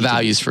talk about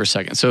values for a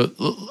second. So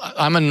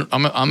I'm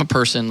a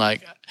person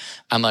like,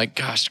 I'm like,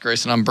 gosh,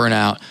 Grayson, I'm burnt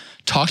out.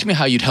 Talk to me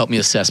how you'd help me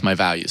assess my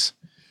values.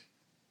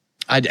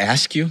 I'd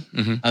ask you.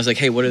 I was like,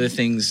 hey, what are the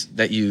things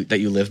that you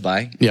live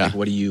by? Yeah. Like,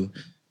 what do you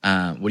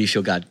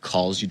feel God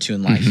calls you to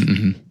in life?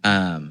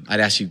 I'd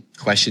ask you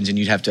questions, and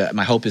you'd have to.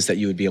 My hope is that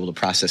you would be able to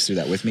process through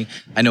that with me.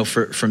 I know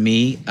for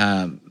me,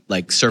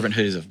 like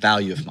servanthood is a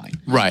value of mine.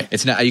 Right.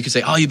 It's not. You could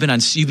say, oh, you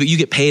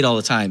get paid all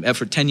the time.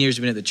 For 10 years,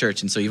 you've been at the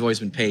church, and so you've always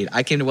been paid.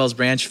 I came to Wells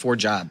Branch for a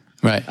job.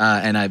 Right.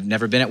 And I've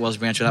never been at Wells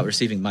Branch without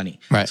receiving money.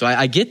 Right. So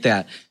I get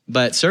that.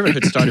 But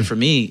servanthood started for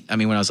me,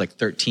 when I was like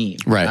 13.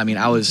 Right. I mean,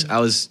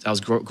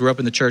 grew up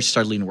in the church,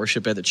 started leading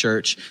worship at the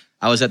church.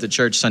 I was at the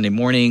church Sunday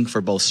morning for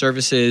both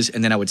services,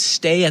 and then I would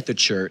stay at the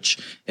church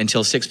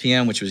until 6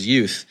 p.m., which was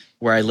youth,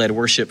 where I led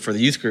worship for the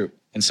youth group.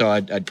 And so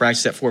I'd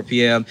practice at 4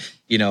 p.m.,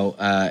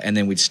 and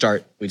then we'd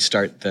start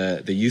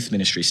the youth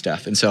ministry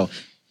stuff. And so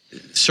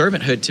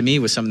servanthood to me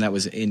was something that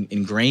was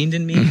ingrained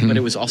in me, but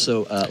it was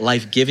also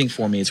life-giving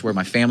for me. It's where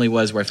my family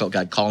was, where I felt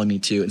God calling me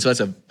to. And so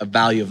that's a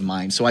value of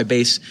mine. So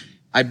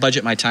I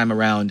budget my time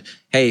around,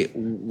 hey,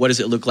 what does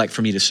it look like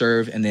for me to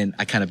serve? And then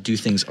I kind of do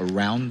things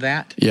around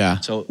that.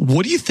 Yeah. So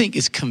what do you think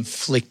is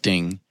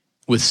conflicting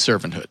with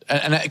servanthood?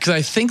 And because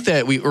I think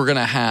that we're going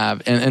to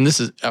have, and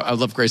this is, I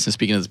love Grayson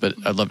speaking of this, but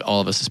I'd love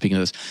all of us to speak of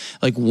this.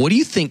 Like, what do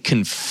you think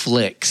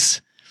conflicts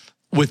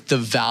with the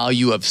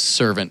value of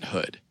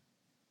servanthood?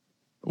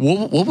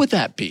 What would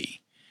that be?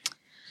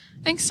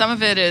 I think some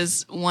of it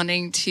is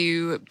wanting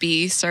to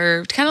be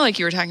served, kind of like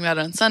you were talking about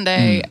on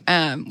Sunday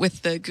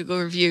with the Google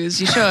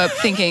reviews. You show up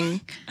thinking,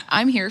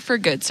 I'm here for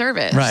good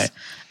service. Right.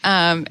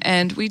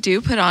 And we do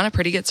put on a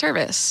pretty good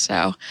service.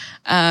 So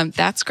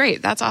that's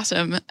great. That's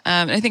awesome.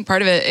 And I think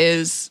part of it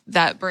is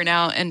that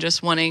burnout and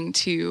just wanting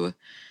to,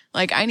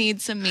 like, I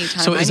need some me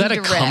time. So is that a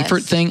comfort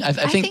rest. thing? I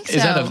think so.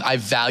 Is that I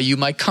value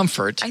my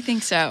comfort? I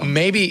think so.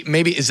 Maybe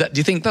is that, do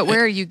you think? But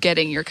where are you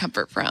getting your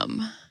comfort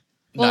from?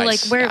 Well,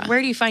 Nice. like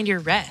where do you find your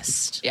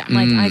rest? Yeah.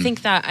 Like I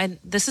think that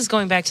this is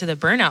going back to the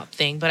burnout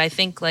thing, but I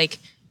think like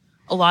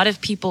a lot of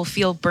people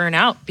feel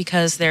burnout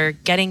because they're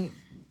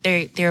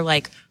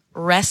like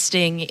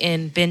resting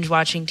in binge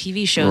watching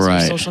TV shows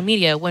Right. or social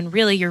media when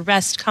really your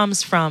rest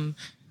comes from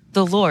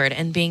the Lord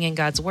and being in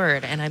God's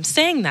word. And I'm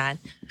saying that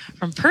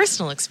from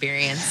personal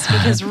experience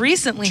because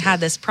recently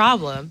had this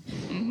problem.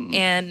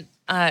 And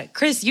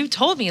Chris, you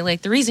told me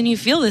like the reason you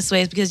feel this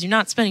way is because you're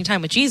not spending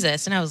time with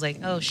Jesus. And I was like,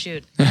 oh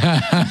shoot.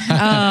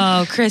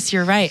 Oh, Chris,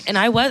 you're right. And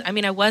I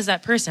was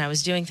that person. I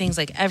was doing things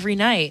like every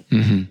night.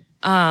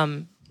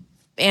 And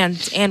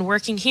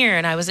working here,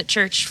 and I was at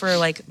church for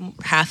like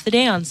half the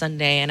day on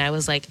Sunday, and I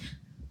was like,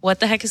 what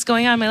the heck is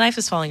going on? My life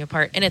is falling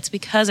apart. And it's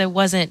because I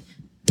wasn't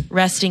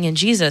resting in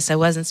Jesus. I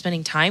wasn't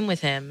spending time with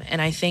him. And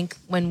I think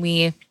when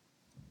we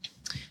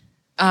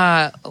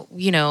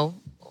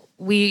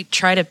we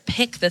try to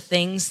pick the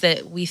things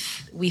that we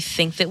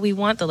think that we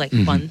want, the like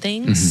fun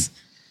things,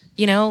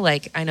 You know,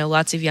 like I know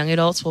lots of young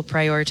adults will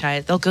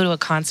prioritize. They'll go to a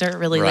concert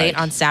really late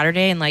on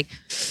Saturday and like,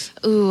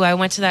 ooh, I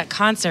went to that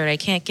concert. I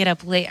can't get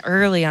up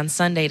early on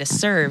Sunday to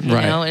serve, you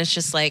know? And it's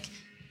just like,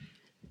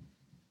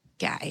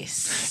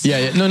 guys.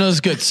 Yeah. No,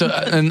 it's good. So,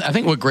 and I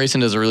think what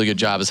Grayson does a really good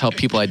job is help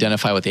people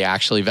identify what they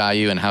actually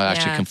value and how it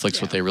actually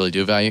conflicts what they really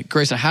do value.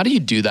 Grayson, how do you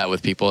do that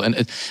with people?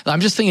 And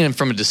I'm just thinking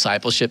from a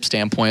discipleship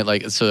standpoint,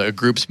 like, so a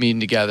group's meeting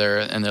together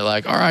and they're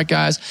like, all right,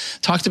 guys,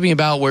 talk to me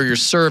about where you're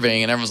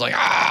serving. And everyone's like,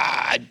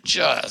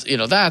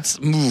 that's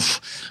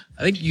oof.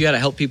 I think you got to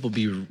help people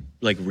be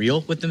like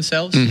real with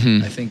themselves.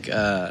 I think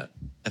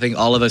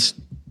all of us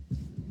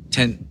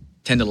tend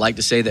to like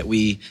to say that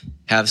we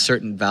have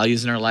certain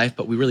values in our life,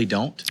 but we really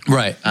don't.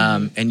 Right.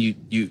 And you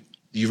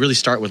really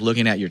start with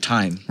looking at your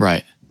time.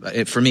 Right.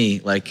 For me,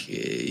 like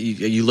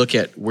you look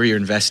at where you're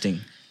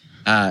investing,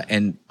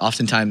 and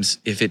oftentimes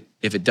if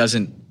it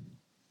doesn't,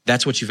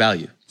 that's what you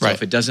value. So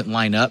if it doesn't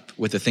line up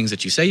with the things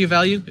that you say you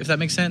value, if that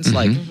makes sense,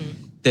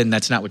 then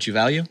that's not what you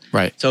value.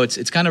 Right. So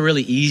it's kind of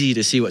really easy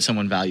to see what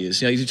someone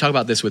values. You know, you talk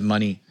about this with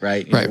money,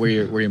 right? You know, where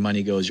your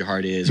money goes, your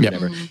heart is,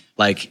 whatever.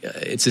 Like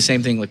it's the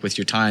same thing like with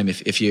your time.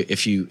 If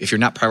you're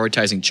not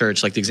prioritizing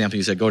church, like the example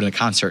you said, go to a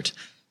concert.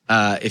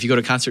 If you go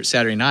to a concert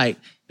Saturday night,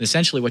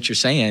 essentially what you're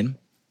saying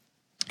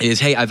is,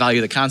 hey, I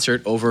value the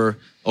concert over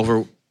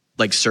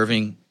like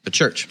serving the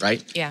church,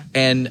 right? Yeah.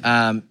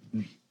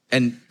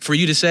 And for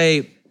you to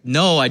say,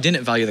 no, I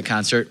didn't value the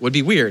concert would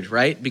be weird,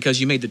 right? Because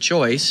you made the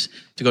choice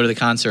to go to the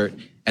concert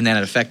and then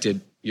it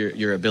affected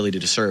your ability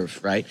to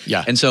serve, right?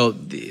 Yeah. And so,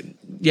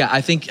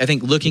 I think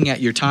looking at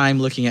your time,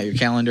 looking at your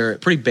calendar,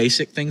 pretty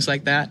basic things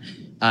like that,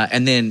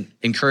 and then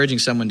encouraging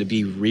someone to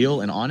be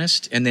real and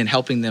honest, and then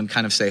helping them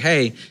kind of say,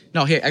 hey,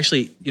 no, hey,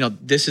 actually,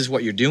 this is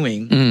what you're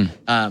doing.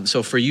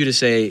 So for you to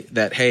say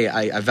that, hey,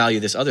 I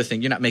value this other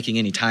thing, you're not making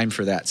any time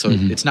for that. So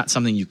it's not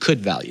something you could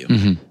value.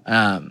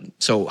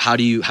 So how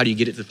do you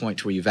get it to the point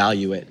to where you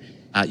value it?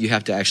 You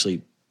have to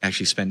actually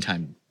spend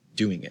time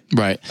doing it.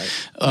 Right.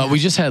 We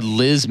just had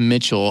Liz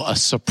Mitchell, a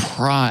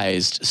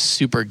surprised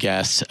super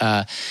guest.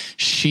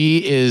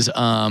 She is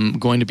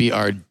going to be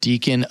our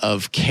deacon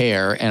of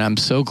care, and I'm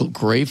so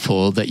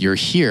grateful that you're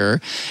here.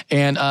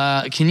 And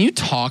can you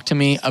talk to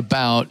me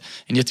about,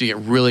 and you have to get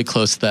really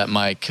close to that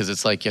mic because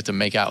it's like you have to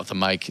make out with the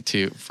mic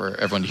for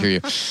everyone to hear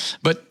you.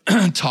 But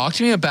talk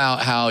to me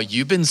about how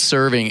you've been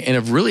serving in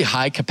a really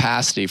high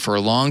capacity for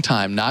a long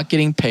time, not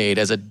getting paid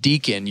as a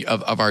deacon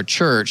of our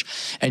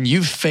church, and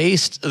you've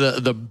faced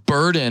the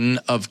burden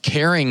of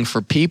caring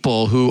for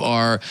people who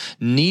are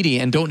needy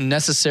and don't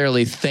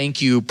necessarily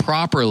thank you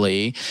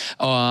properly,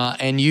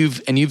 and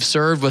you've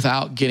served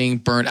without getting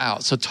burnt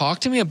out. So talk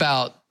to me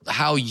about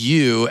how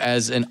you,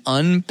 as an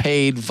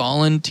unpaid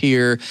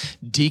volunteer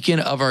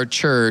deacon of our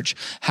church,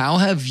 how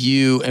have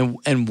you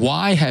and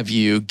why have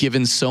you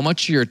given so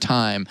much of your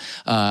time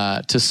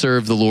to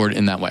serve the Lord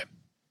in that way?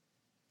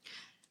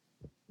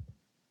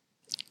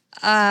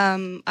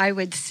 I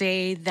would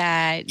say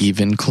that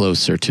even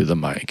closer to the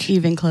mic.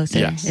 Even closer.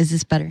 Yes. Is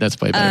this better?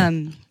 That's way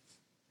better.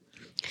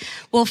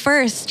 Well,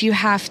 first you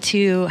have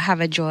to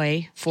have a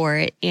joy for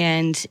it,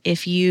 and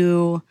if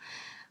you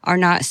are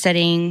not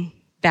setting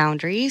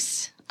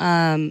boundaries,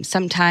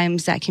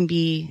 sometimes that can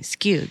be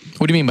skewed.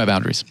 What do you mean by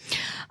boundaries?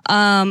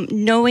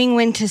 Knowing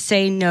when to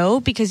say no,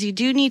 because you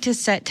do need to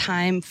set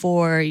time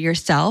for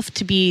yourself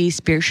to be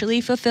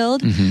spiritually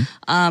fulfilled.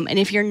 And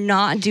if you're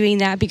not doing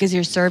that because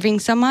you're serving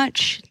so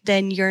much,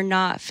 then you're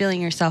not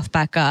filling yourself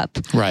back up.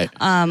 Right.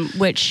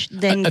 Which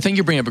then I think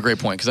you're bringing up a great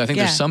point, because I think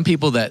there's some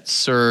people that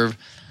serve.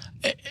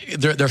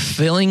 They're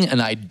filling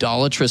an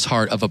idolatrous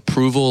heart of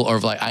approval, or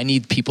of like, I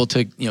need people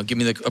to, give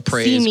me the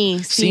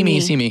praise. See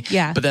me.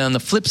 Yeah. But then on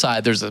the flip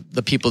side, there's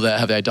the people that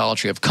have the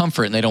idolatry of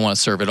comfort and they don't want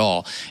to serve at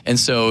all. And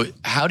so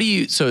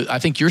so I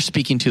think you're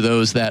speaking to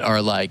those that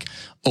are like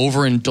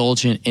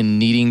overindulgent in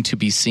needing to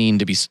be seen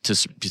to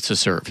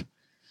serve.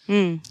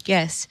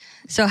 Yes.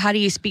 So how do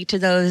you speak to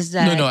those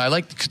that...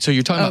 No, so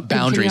you're talking about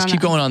boundaries.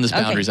 Keep going on this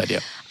boundaries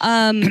idea.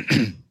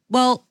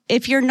 Well,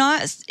 if you're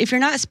not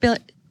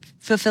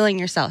fulfilling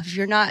yourself, if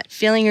you're not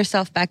filling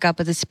yourself back up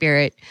with the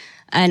Spirit,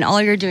 and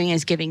all you're doing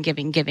is giving,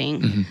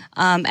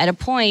 at a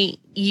point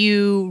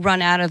you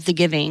run out of the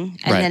giving,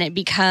 and then it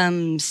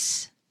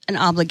becomes an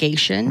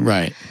obligation.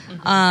 Right.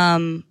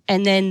 And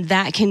then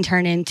that can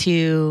turn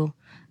into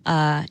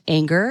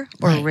anger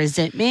or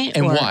resentment.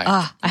 And or,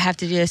 why? I have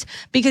to do this.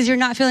 Because you're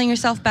not filling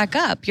yourself back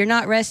up. You're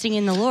not resting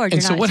in the Lord.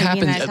 And you're so not what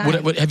taking happens? that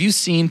time. What have you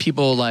seen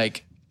people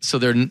like? So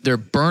they're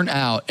burnt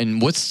out,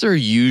 and what's their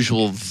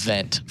usual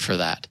vent for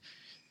that?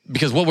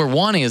 Because what we're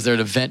wanting is there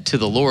to vent to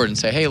the Lord and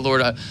say, "Hey,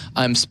 Lord,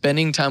 I'm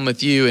spending time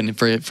with you," and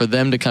for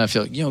them to kind of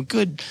feel,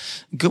 good,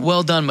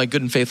 well done, my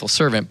good and faithful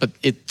servant. But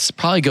it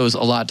probably goes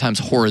a lot of times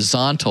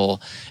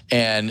horizontal,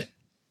 and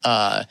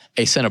a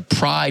sense of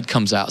pride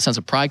comes out,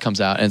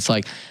 and it's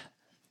like,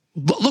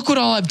 look what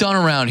all I've done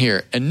around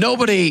here, and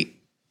nobody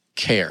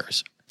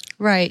cares.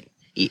 Right.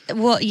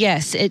 Well,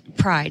 yes,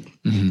 pride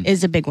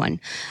is a big one.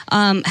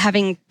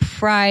 Having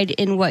pride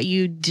in what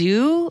you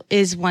do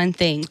is one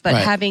thing, but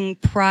Right. having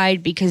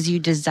pride because you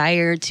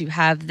desire to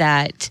have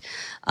that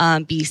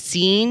be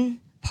seen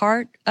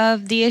part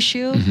of the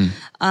issue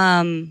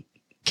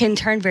can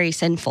turn very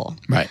sinful.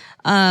 Right.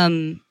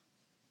 And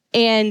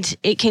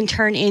it can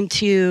turn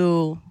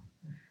into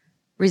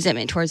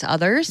resentment towards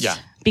others. Yeah.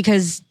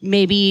 Because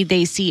maybe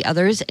they see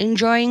others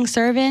enjoying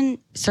serving,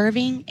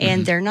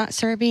 and they're not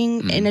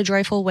serving in a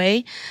joyful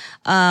way.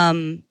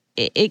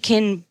 It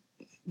can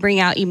bring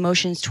out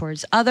emotions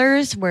towards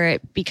others where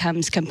it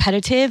becomes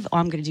competitive. Oh,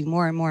 I'm going to do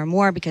more and more and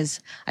more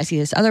because I see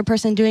this other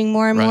person doing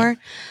more and Right.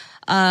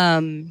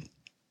 more.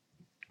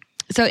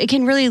 So it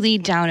can really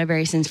lead down a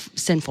very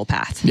sinful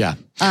path. Yeah.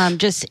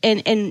 Just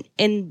in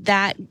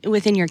that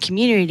within your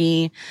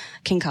community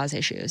can cause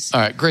issues.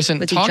 All right, Grayson,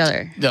 with each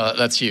other. No,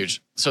 that's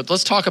huge. So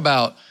let's talk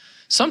about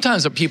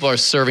sometimes that people are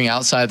serving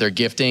outside their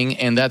gifting,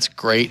 and that's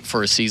great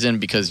for a season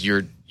because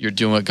you're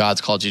doing what God's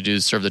called you to do,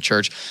 serve the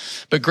church.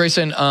 But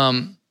Grayson,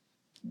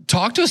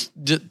 talk to us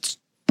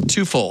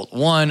twofold.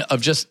 One,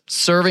 of just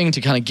serving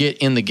to kind of get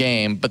in the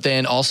game, but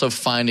then also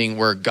finding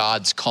where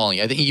God's calling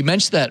you. I think you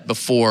mentioned that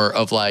before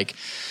of like,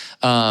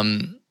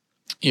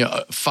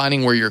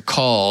 finding where you're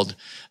called.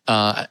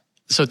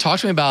 So talk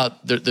to me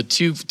about the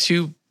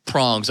two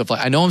prongs of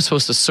like, I know I'm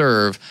supposed to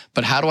serve,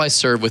 but how do I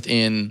serve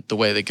within the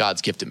way that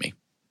God's gifted me?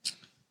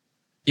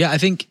 Yeah, I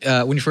think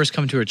when you first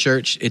come to a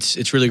church,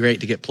 it's really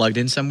great to get plugged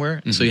in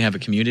somewhere, so you have a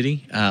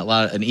community.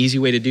 An easy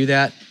way to do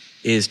that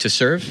is to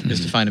serve,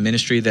 is to find a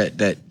ministry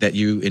that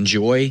you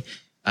enjoy,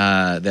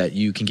 that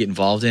you can get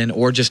involved in,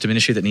 or just a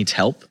ministry that needs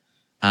help.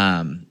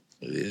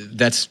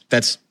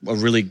 That's a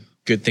really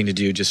good thing to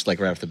do, just like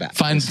right off the bat.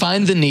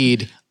 Find the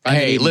need.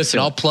 Hey, listen,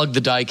 and I'll plug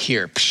the dike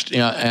here,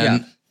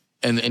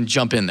 and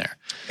jump in there.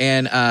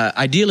 And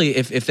ideally,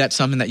 if that's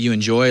something that you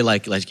enjoy,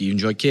 like you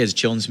enjoy kids,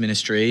 children's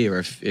ministry, or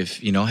if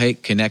hey,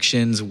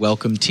 connections,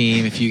 welcome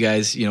team. If you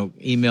guys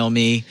email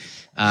me,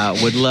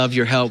 would love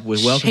your help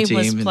with welcome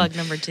Shameless team. plug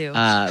number 2.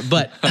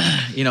 But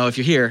if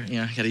you're here,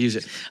 got to use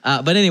it.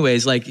 But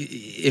anyways, like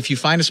if you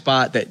find a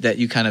spot that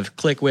you kind of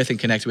click with and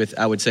connect with,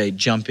 I would say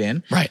jump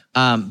in. Right.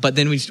 But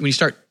then when you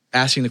start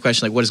asking the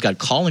question, like, what is God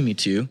calling me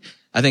to?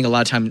 I think a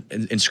lot of time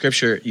in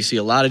Scripture, you see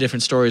a lot of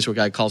different stories where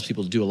God calls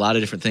people to do a lot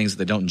of different things that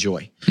they don't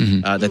enjoy,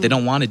 that they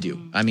don't want to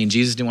do. I mean,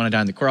 Jesus didn't want to die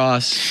on the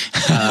cross.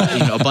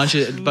 A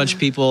bunch of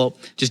people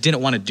just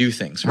didn't want to do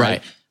things,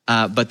 right?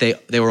 But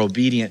they were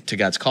obedient to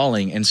God's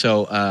calling, and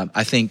so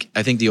I think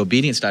the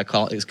obedience to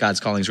God's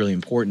calling is really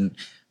important.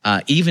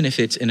 Even if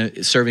it's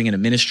serving in a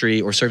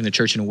ministry or serving the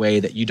church in a way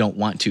that you don't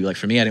want to. Like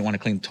for me, I didn't want to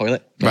clean the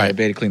toilet. Right. I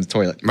obeyed to clean the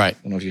toilet. Right. I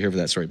don't know if you're here for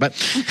that story, but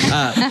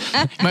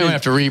Might want to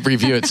have to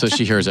review it so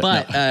she hears it.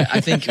 But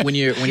I think when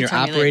you're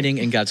operating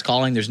in God's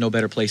calling, there's no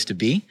better place to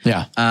be.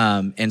 Yeah.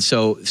 And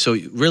so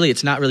really,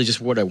 it's not really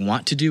just what I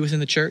want to do within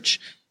the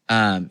church.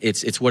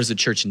 It's what does the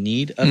church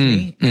need of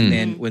me, and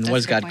then what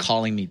is God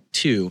calling me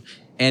to?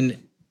 And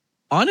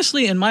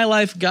honestly, in my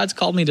life, God's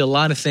called me to a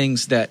lot of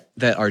things that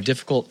are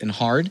difficult and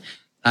hard.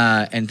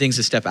 And things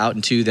to step out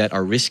into that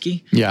are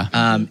risky. Yeah.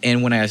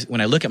 And when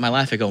I look at my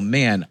life, I go,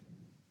 man,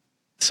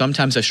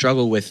 sometimes I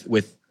struggle with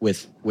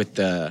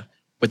the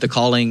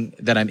calling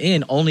that I'm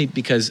in, only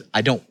because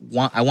I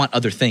want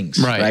other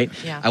things, right?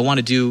 Yeah. I want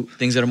to do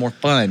things that are more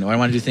fun, or I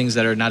want to do things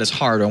that are not as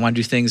hard, or I want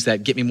to do things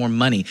that get me more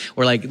money,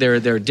 or like there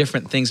are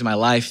different things in my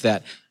life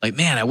that, like,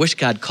 man, I wish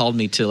God called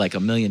me to like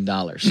 $1 million.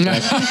 Right?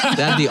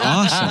 That'd be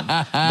awesome.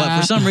 But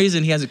for some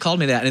reason, He hasn't called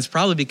me that, and it's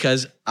probably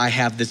because I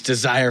have this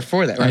desire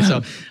for that, right?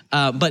 So,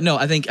 but no,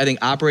 I think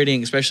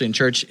operating, especially in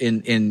church,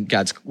 in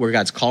where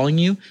God's calling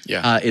you,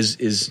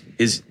 is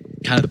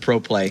kind of the pro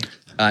play.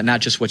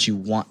 Not just what you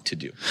want to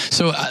do.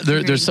 So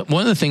there's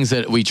one of the things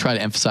that we try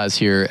to emphasize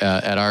here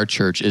at our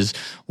church is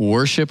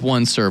worship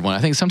one, serve one. I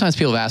think sometimes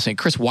people have asked me,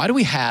 Chris, why do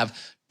we have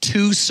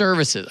 2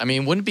 services? I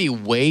mean, wouldn't it be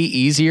way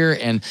easier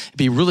and it'd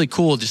be really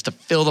cool just to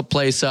fill the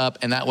place up,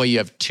 and that way you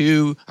have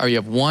 2 or you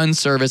have 1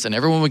 service and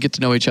everyone would get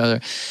to know each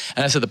other?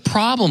 And I said,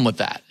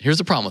 here's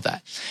the problem with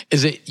that,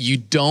 is that you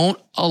don't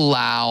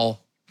allow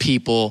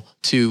people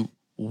to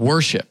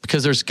worship,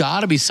 because there's got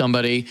to be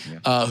somebody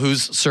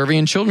who's serving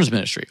in children's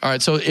ministry. All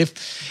right, so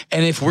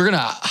if we're going to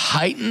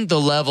heighten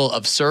the level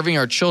of serving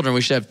our children,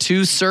 we should have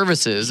 2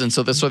 services. And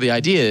so that's what the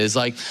idea is.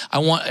 Like, I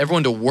want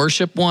everyone to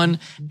worship one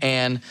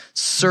and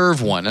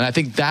serve one. And I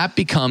think that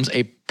becomes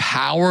a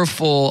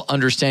powerful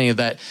understanding of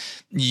that.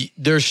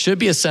 There should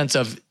be a sense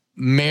of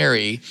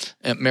Mary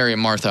and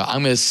Martha.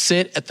 I'm going to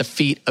sit at the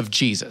feet of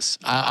Jesus.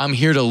 I'm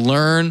here to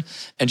learn,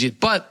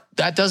 but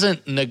that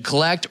doesn't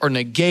neglect or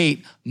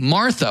negate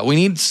Martha. We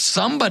need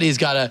somebody's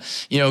got to,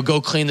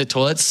 go clean the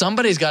toilet.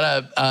 Somebody's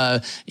got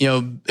to,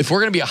 if we're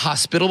going to be a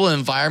hospitable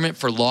environment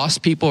for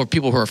lost people or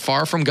people who are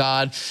far from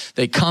God,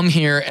 they come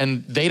here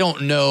and they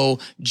don't know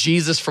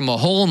Jesus from a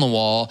hole in the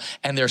wall,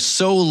 and they're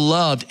so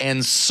loved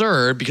and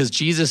served because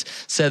Jesus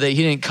said that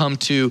He didn't come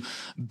to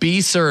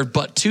be served,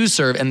 but to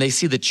serve, and they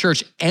see the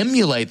church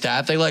emulate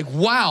that, they're like,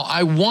 wow,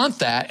 I want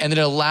that. And it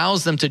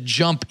allows them to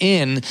jump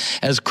in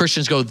as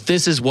Christians go,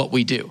 this is what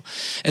we do.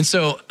 And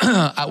so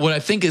what I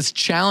think is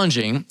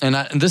challenging, and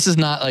this is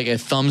not like a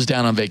thumbs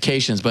down on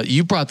vacations, but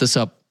you brought this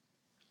up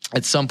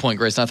at some point,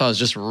 Grace, and I thought it was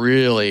just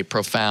really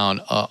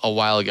profound a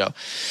while ago,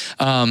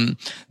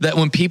 that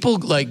when people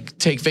like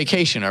take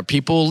vacation or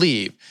people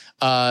leave,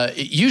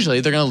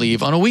 usually they're going to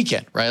leave on a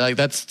weekend, right? Like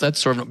that's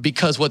sort of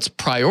because what's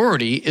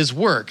priority is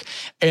work.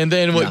 And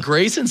then what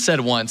Grayson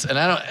said once, and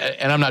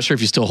I'm not sure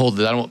if you still hold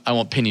it. I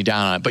won't pin you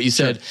down on it, but you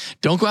said,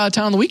 don't go out of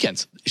town on the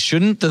weekends.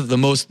 Shouldn't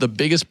the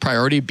biggest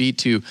priority be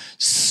to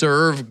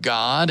serve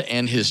God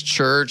and his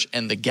church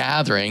and the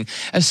gathering,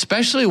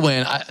 especially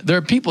when there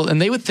are people,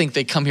 and they would think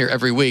they come here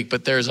every week,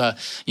 but there's a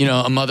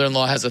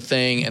mother-in-law has a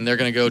thing and they're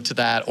going to go to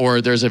that,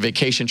 or there's a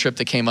vacation trip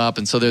that came up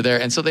and so they're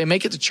there. And so they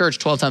make it to church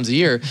 12 times a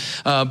year.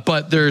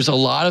 But there's a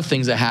lot of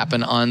things that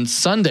happen on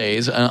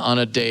Sundays on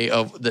a day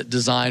that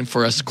designed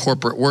for us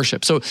corporate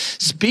worship. So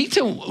speak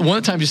to one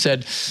of the times you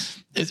said,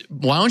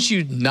 why don't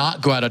you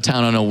not go out of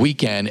town on a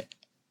weekend?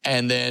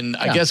 And then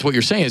I guess what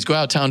you're saying is go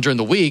out of town during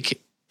the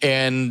week.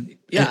 And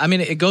I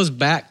mean, it goes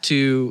back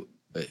to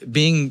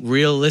being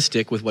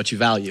realistic with what you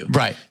value.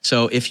 Right.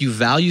 So if you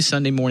value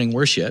Sunday morning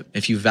worship,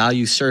 if you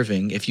value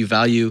serving, if you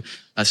value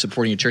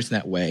supporting your church in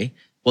that way,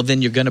 well,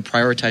 then you're going to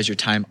prioritize your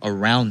time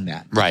around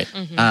that. Right.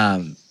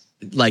 Mm-hmm.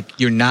 Like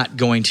you're not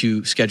going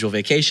to schedule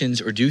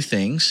vacations or do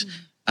things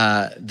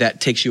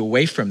that takes you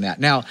away from that.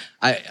 Now,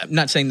 I'm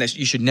not saying that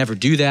you should never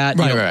do that.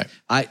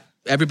 Right.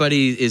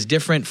 Everybody is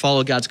different.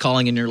 Follow God's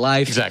calling in your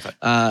life. Exactly.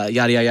 Yada,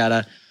 yada,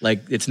 yada.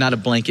 Like it's not a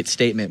blanket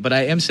statement. But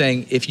I am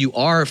saying if you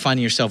are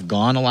finding yourself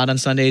gone a lot on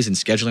Sundays and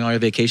scheduling all your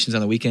vacations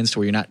on the weekends to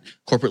where you're not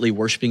corporately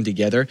worshiping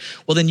together,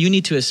 well, then you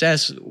need to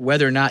assess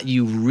whether or not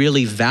you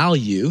really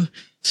value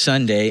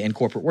Sunday and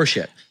corporate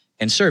worship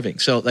and serving.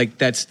 So like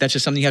that's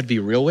just something you have to be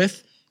real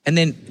with. And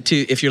then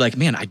if you're like,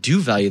 man, I do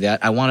value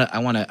that. I want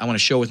to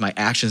show with my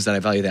actions that I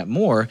value that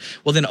more.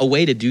 Well, then a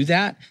way to do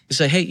that is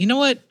say, hey, you know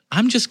what?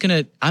 I'm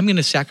going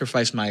to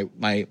sacrifice my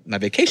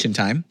vacation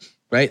time,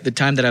 right? The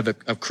time that I've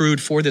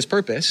accrued for this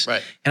purpose.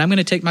 Right. And I'm going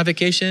to take my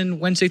vacation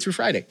Wednesday through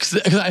Friday. Because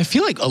I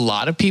feel like a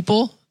lot of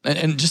people,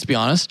 and just to be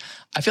honest,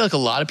 I feel like a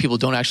lot of people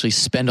don't actually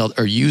spend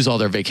or use all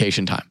their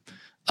vacation time.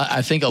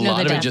 I think a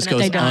lot of it just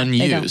goes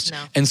unused. No.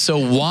 And so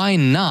why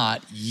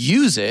not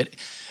use it?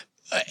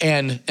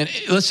 And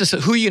let's just say,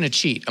 who are you going to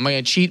cheat? Am I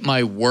going to cheat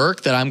my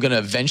work that I'm going to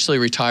eventually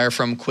retire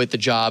from, quit the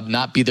job,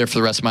 not be there for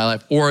the rest of my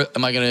life? Or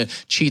am I going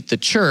to cheat the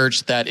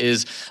church that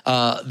is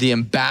the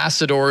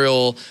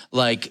ambassadorial,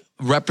 like,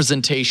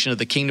 representation of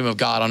the kingdom of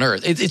God on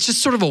earth? It's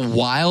just sort of a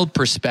wild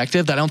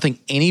perspective that I don't think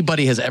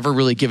anybody has ever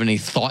really given any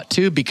thought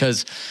to,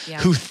 because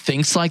who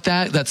thinks like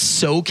that? That's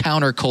so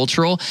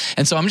countercultural.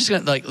 And so I'm just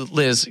going to, like,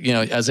 Liz,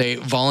 as a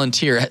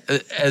volunteer,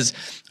 as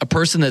a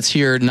person that's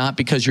here, not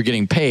because you're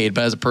getting paid,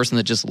 but as a person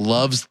that just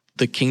loves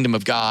the kingdom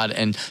of God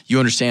and you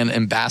understand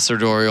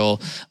ambassadorial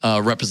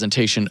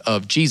representation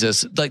of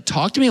Jesus, like,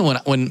 talk to me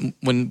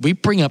when we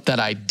bring up that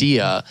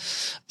idea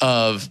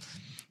of,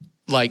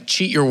 like,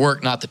 cheat your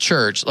work, not the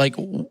church. Like,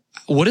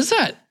 what is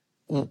that?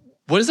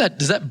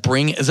 Does that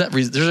bring,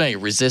 there's any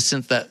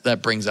resistance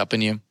that brings up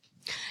in you?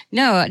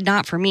 No,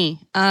 not for me.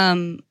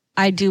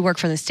 I do work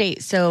for the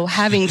state, so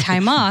having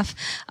time off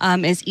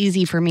is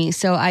easy for me.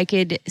 So I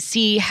could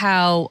see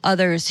how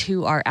others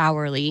who are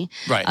hourly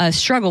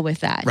struggle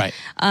with that. Right.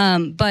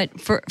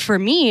 But for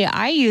me,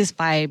 I use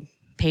my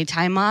paid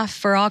time off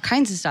for all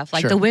kinds of stuff,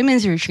 like the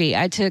women's retreat.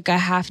 I took a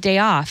half day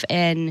off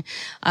and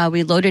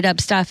we loaded up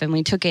stuff and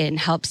we took it and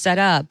helped set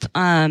up.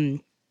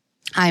 I'm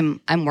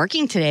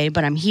working today,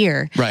 but I'm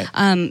here. Right.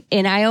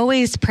 And I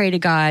always pray to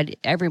God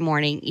every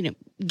morning,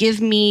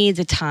 give me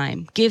the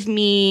time,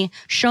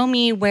 show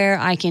me where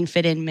I can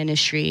fit in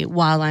ministry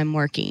while I'm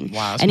working.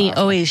 Wow, and he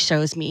always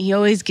shows me, he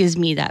always gives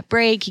me that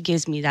break. He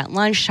gives me that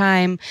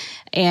lunchtime.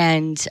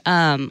 And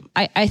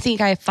I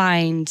think I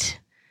find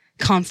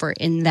comfort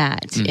in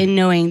that, in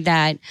knowing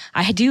that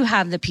I do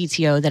have the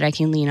PTO that I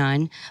can lean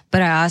on,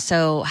 but I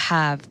also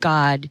have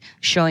God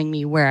showing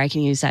me where I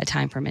can use that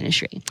time for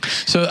ministry.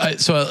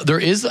 So there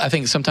is, I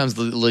think, sometimes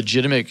the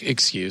legitimate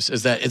excuse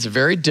is that it's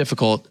very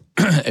difficult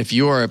if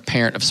you are a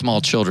parent of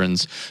small children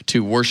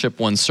to worship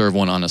one, serve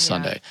one on a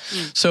Sunday.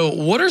 So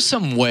what are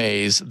some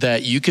ways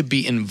that you could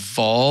be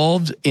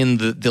involved in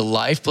the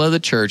lifeblood of the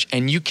church?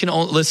 And you can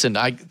listen,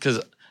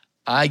 because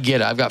I get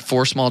it. I've got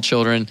 4 small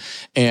children,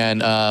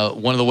 and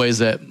one of the ways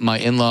that my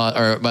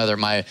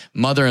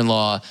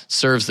mother-in-law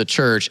serves the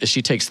church is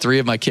she takes 3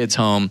 of my kids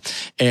home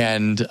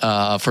and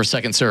for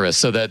second service,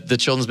 so that the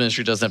children's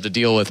ministry doesn't have to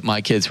deal with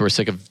my kids who are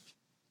sick of.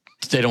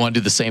 They don't want to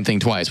do the same thing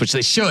twice, which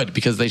they should,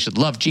 because they should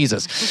love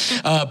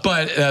Jesus.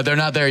 But they're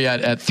not there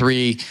yet at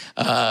 3,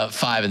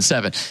 5, and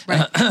 7.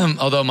 Right.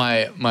 Although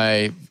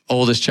my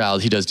oldest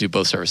child, he does do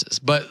both services.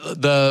 But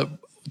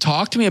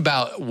talk to me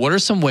about what are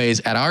some ways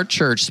at our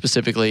church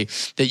specifically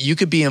that you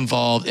could be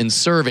involved in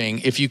serving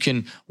if you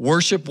can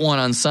worship one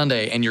on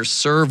Sunday and your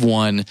serve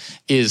one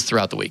is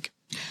throughout the week?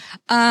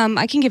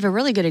 I can give a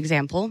really good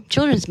example,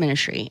 children's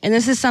ministry. And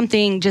this is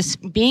something,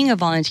 just being a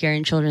volunteer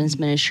in children's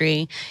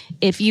ministry,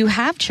 if you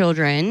have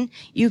children,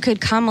 you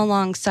could come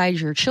alongside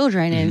your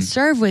children and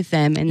serve with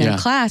them in their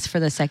class for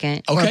the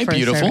second Okay, or first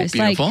beautiful, service.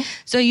 beautiful.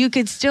 So you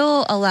could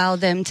still allow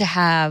them to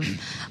have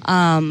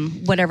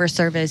whatever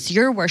service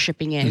you're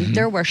worshiping in,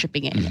 they're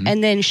worshiping in,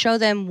 and then show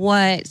them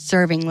what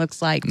serving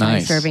looks like by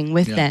Nice. serving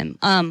with them,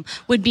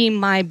 would be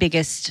my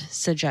biggest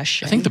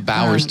suggestion. I think the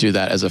Bowers do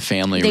that as a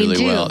family they really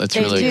do. well. It's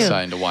They really do.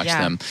 exciting to watch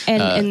Yeah. them.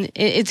 And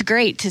it's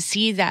great to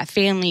see that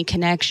family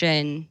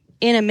connection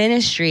in a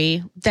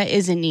ministry that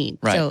is in need.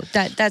 Right. So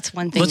that's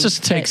one thing. Let's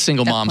just take that-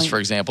 single that moms, point. for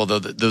example.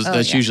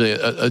 That's yeah. usually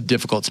a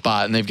difficult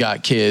spot, and they've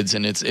got kids,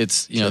 and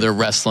it's they're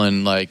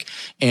wrestling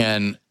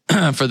and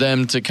for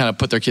them to kind of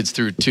put their kids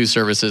through 2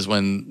 services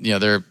when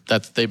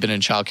they've been in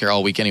childcare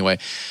all week anyway.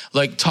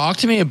 Like, talk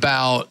to me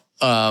about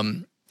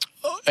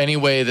any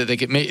way that they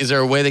can. Is there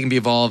a way they can be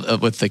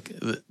involved with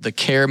the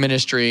care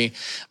ministry?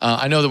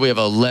 I know that we have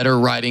a letter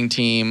writing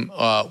team.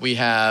 We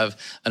have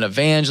an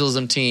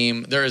evangelism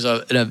team. There is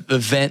an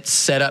event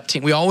setup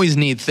team. We always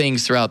need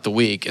things throughout the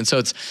week, and so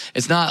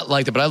it's not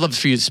like that. But I'd love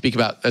for you to speak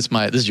about. This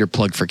is your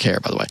plug for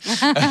care, by the way.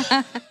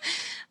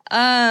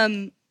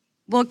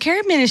 Well,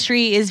 care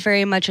ministry is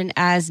very much an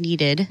as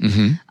needed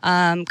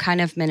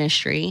kind of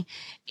ministry.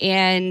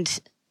 And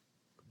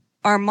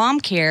our mom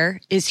care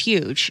is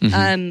huge.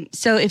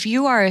 So if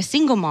you are a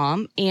single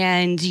mom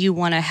and you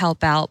want to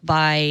help out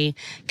by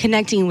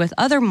connecting with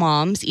other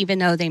moms, even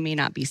though they may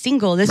not be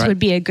single, this Right. would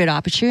be a good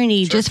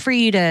opportunity just for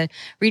you to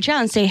reach out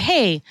and say,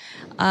 hey,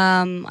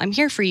 I'm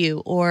here for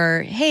you.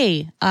 Or,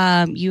 hey,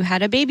 you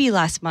had a baby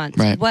last month.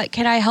 Right. What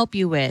can I help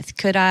you with?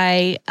 Could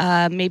I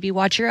maybe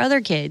watch your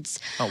other kids?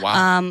 Oh,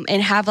 wow.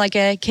 And have like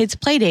a kids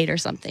play date or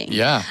something.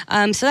 Yeah.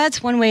 So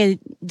that's one way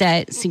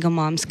that single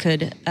moms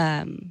could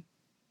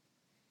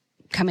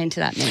come into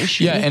that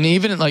ministry. Yeah, and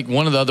even like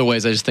one of the other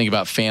ways I just think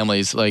about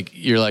families, like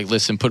you're like,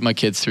 listen, put my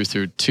kids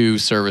through 2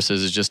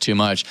 services is just too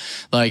much.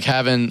 Like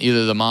having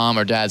either the mom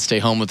or dad stay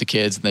home with the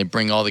kids and they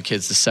bring all the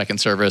kids to second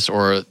service,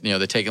 or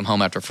they take them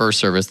home after first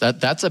service.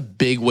 That's a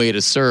big way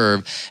to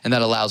serve, and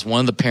that allows one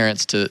of the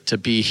parents to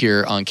be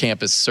here on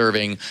campus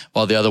serving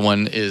while the other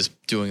one is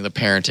doing the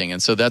parenting.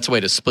 And so that's a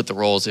way to split the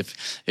roles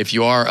if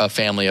you are a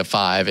family of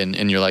 5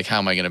 and you're like, how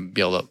am I going to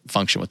be able to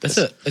function with this?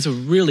 It's a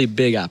really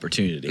big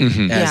opportunity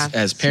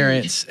as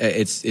parents.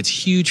 It's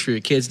huge for your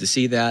kids to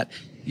see that.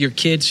 Your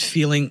kids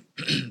feeling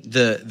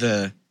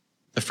the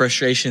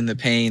frustration, the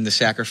pain, the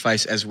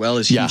sacrifice as well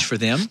is huge for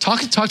them.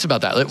 Talk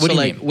about that. What do you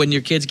mean? When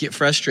your kids get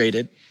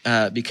frustrated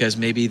because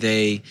maybe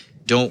they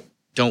don't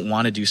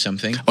want to do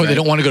something. Oh, they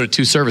don't want to go to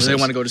 2 services. They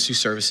want to go to 2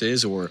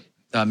 services, or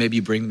maybe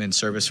you bring them in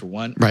service for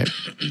one, Right.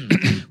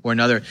 or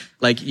another.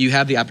 Like, you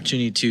have the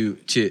opportunity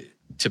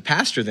to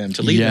pastor them,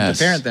 to lead them, to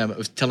parent them,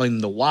 of telling them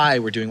the why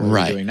we're doing what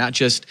we're doing, not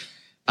just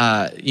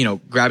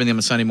grabbing them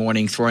on Sunday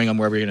morning, throwing them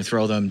wherever you're going to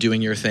throw them,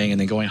 doing your thing,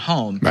 and then going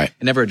home, Right.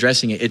 and never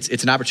addressing it.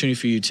 It's an opportunity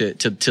for you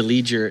to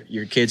lead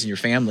your kids and your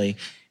family.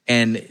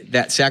 And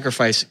that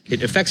sacrifice,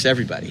 it affects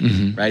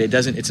everybody, right?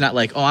 It's not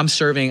like, oh, I'm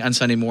serving on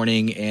Sunday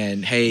morning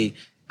and hey,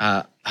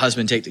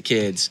 husband, take the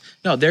kids.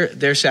 No,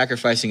 they're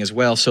sacrificing as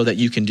well so that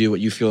you can do what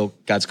you feel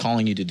God's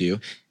calling you to do,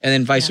 and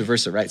then vice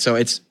versa, right? So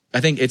I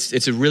think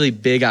it's a really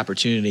big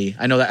opportunity.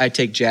 I know that I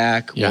take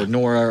Jack or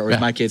Nora or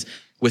my kids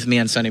with me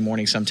on Sunday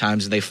morning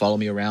sometimes, and they follow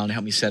me around and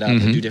help me set up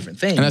and do different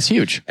things. And that's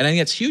huge. And I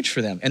think that's huge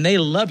for them, and they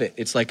love it.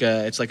 It's like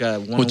a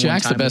one-on-one Well,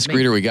 Jack's the time best with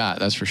me. greeter we got.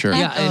 That's for sure.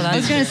 Yeah, I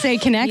was going to say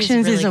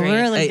connections He's is a really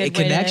great. really good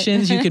way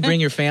connections. to, You could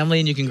bring your family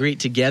and you can greet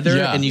together,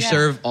 Yeah. and you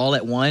serve all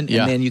at one,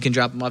 Yeah. and then you can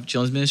drop them off at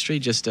Children's Ministry.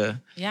 Just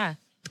Yeah.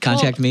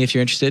 contact me if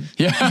you're interested.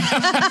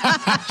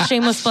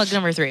 Shameless plug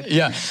number 3.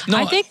 Yeah. No,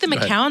 I think the go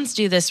ahead. McCowns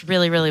do this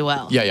really, really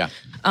well. Yeah.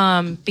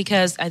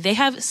 Because they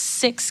have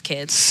 6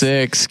 kids.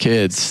 6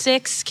 kids.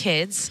 6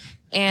 kids.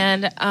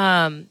 And,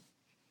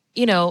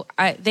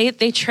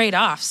 they trade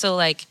off. So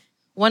like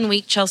one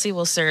week Chelsea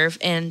will serve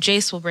and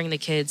Jace will bring the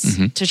kids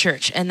to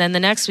church. And then the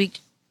next week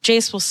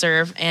Jace will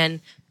serve and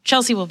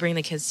Chelsea will bring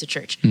the kids to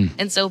church.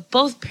 And so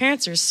both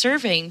parents are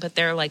serving, but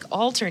they're like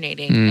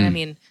alternating. And I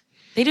mean,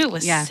 they do it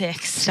with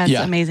 6. That's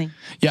Yeah. amazing.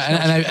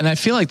 Yeah, and I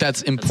feel like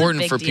that's important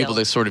big for people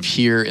deal. to sort of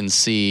hear and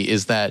see,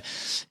 is that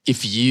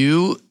if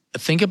you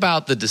think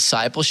about the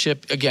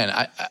discipleship again,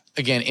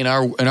 in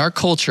our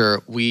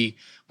culture, we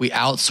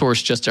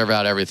outsource just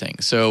about everything.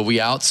 So we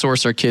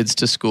outsource our kids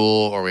to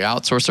school, or we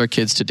outsource our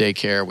kids to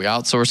daycare. We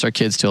outsource our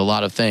kids to a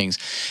lot of things.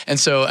 And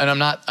I'm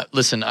not,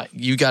 listen,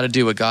 you got to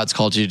do what God's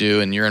called you to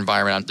do in your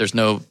environment. There's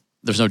no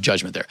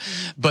judgment there.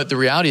 But the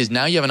reality is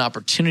now you have an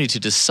opportunity to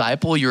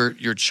disciple your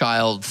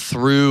child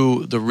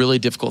through the really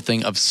difficult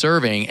thing of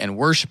serving and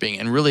worshiping,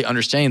 and really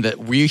understanding that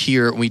we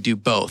do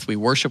both. We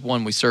worship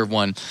one, we serve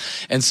one.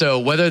 And so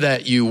whether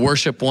that you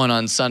worship one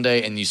on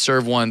Sunday and you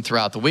serve one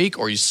throughout the week,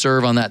 or you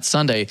serve on that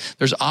Sunday,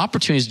 there's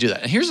opportunities to do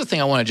that. And here's the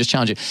thing I want to just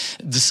challenge you.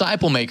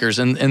 Disciple makers,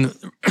 and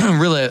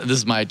really, this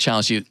is my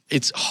challenge to you.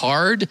 It's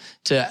hard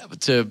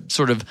to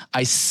sort of,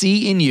 I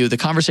see in you, the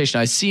conversation,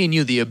 I see in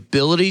you the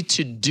ability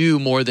to do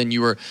more than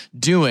you are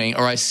doing,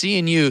 or I see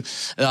in you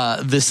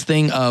this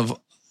thing of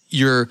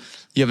you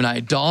have an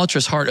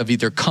idolatrous heart of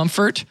either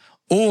comfort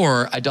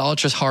or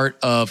idolatrous heart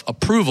of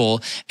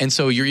approval. And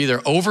so you're either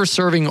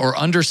over-serving or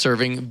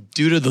under-serving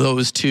due to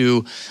those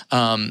two,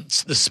 the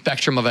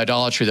spectrum of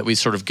idolatry that we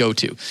sort of go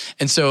to.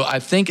 And so I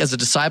think as a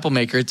disciple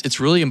maker,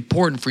 it's really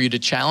important for you to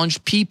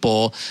challenge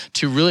people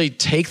to really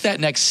take that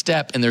next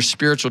step in their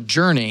spiritual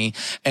journey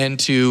and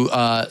to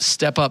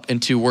step up and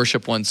to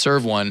worship one,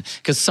 serve one.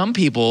 Because some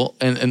people,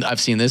 and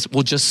I've seen this,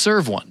 will just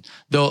serve one.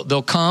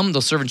 They'll come, they'll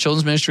serve in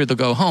children's ministry, they'll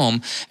go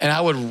home. And I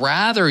would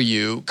rather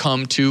you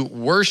come to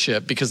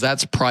worship because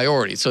that's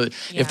priority. So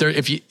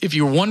if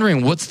you're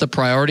wondering what's the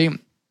priority,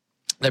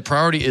 the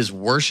priority is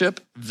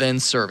worship, then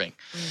serving.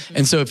 Mm-hmm.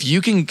 And so if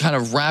you can kind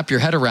of wrap your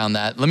head around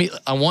that,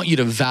 I want you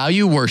to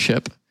value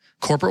worship,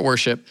 corporate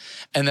worship,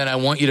 and then I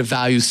want you to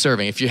value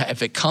serving.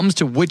 If it comes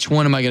to which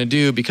one am I going to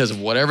do because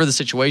of whatever the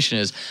situation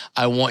is,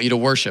 I want you to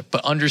worship.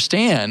 But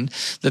understand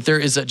that there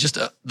is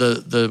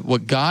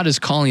what God is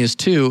calling us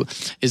to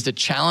is to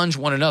challenge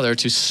one another,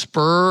 to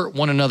spur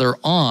one another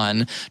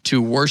on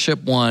to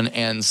worship one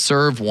and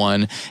serve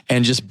one,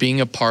 and just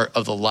being a part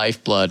of the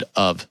lifeblood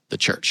of the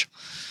church.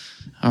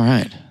 All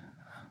right.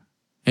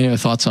 Any other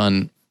thoughts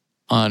on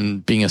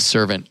being a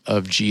servant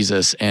of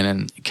Jesus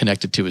and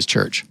connected to his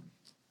church?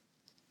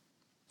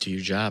 Do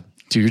your job.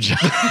 Do your job.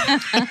 To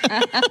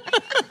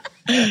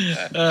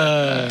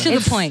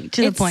the point.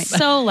 It's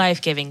so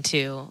life-giving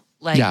too.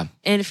 And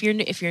if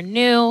you're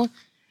new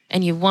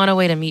and you want a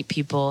way to meet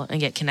people and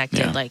get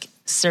connected, like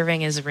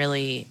serving is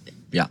really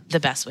the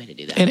best way to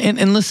do that.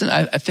 And listen,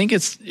 I think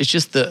it's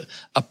just a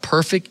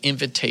perfect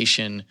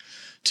invitation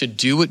to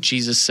do what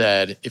Jesus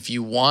said. If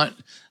you want,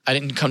 I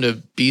didn't come to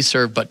be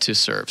served, but to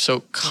serve.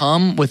 So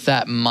come with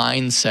that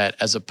mindset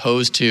as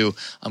opposed to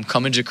I'm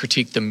coming to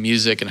critique the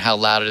music and how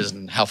loud it is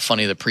and how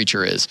funny the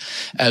preacher is.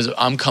 As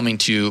I'm coming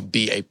to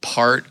be a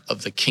part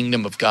of the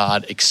kingdom of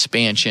God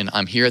expansion.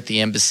 I'm here at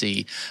the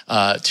embassy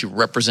to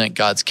represent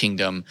God's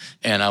kingdom,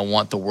 and I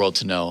want the world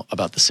to know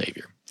about the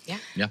Savior.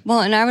 Yeah.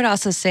 Well, and I would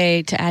also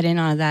say to add in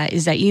on that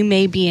is that you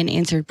may be an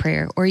answered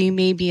prayer or you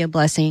may be a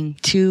blessing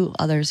to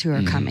others who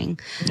are coming.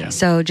 Yeah.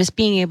 So just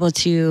being able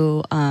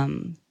to,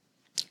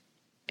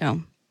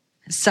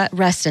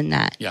 rest in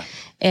that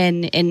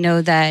and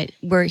know that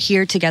we're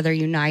here together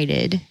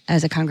united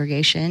as a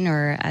congregation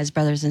or as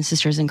brothers and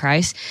sisters in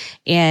Christ,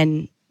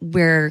 and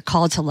we're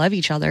called to love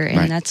each other.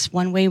 And that's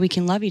one way we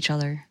can love each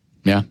other.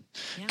 Yeah.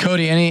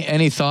 Cody,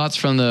 any thoughts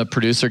from the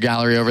producer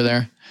gallery over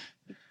there?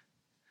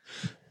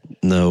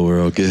 No,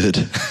 we're all good.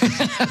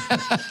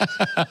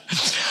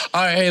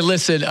 All right, hey,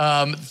 listen,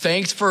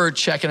 thanks for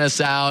checking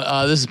us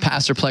out. This is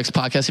Pastor Plex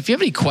Podcast. If you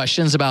have any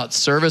questions about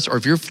service or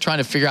if you're trying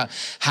to figure out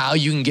how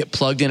you can get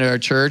plugged into our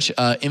church,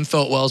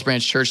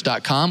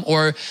 info@wellsbranchchurch.com,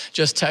 or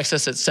just text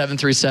us at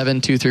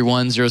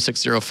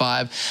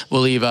 737-231-0605.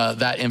 We'll leave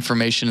that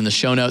information in the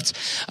show notes.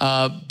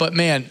 But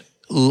man,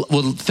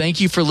 well,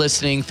 thank you for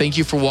listening. Thank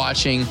you for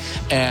watching,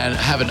 and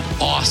have an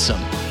awesome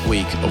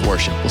week of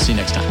worship. We'll see you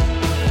next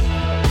time.